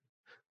talk.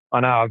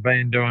 I know, I've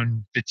been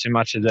doing a bit too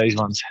much of these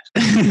ones.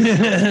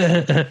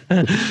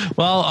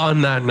 Well,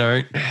 on that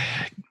note,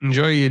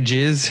 enjoy your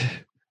jizz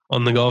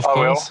on the golf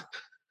course.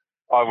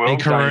 I will. May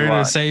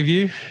Corona save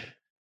you.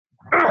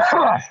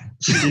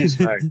 Excuse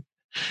me.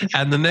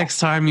 And the next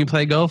time you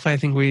play golf, I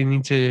think we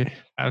need to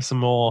have some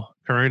more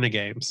Corona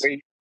games.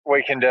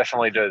 We can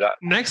definitely do that.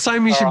 Next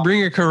time you should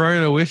bring a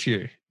Corona with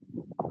you.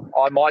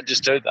 I might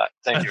just do that.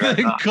 Thank you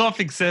very much. Cough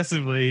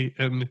excessively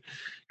and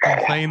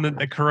complain that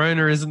the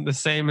corona isn't the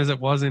same as it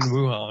was in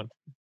Wuhan.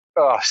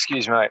 Oh,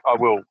 excuse me. I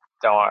will.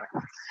 Don't worry.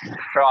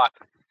 Right.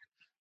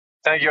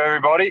 Thank you,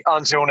 everybody.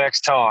 Until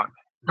next time.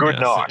 Good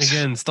night.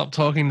 Again, stop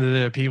talking to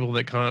the people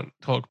that can't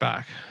talk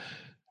back.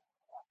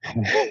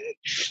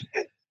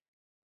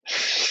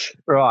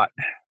 Right.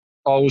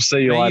 I will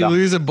see you later. You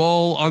lose a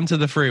ball onto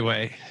the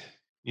freeway,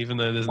 even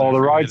though there's no the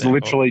freeway road's there.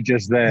 literally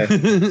just there.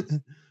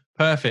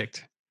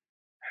 Perfect.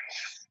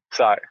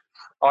 So,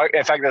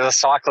 in fact, there's a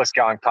cyclist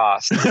going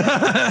past.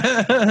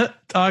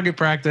 Target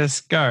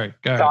practice. Go.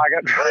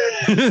 Target.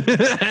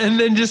 And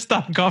then just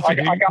start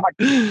coughing.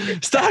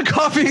 Start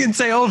coughing and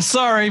say, "Oh,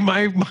 sorry,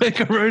 my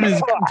corona's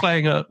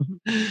playing up."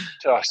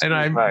 And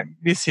I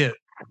miss it.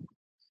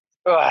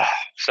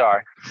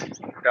 Sorry.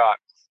 Right.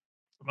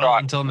 Well,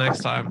 until next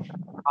time.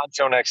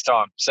 Until next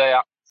time. See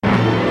ya.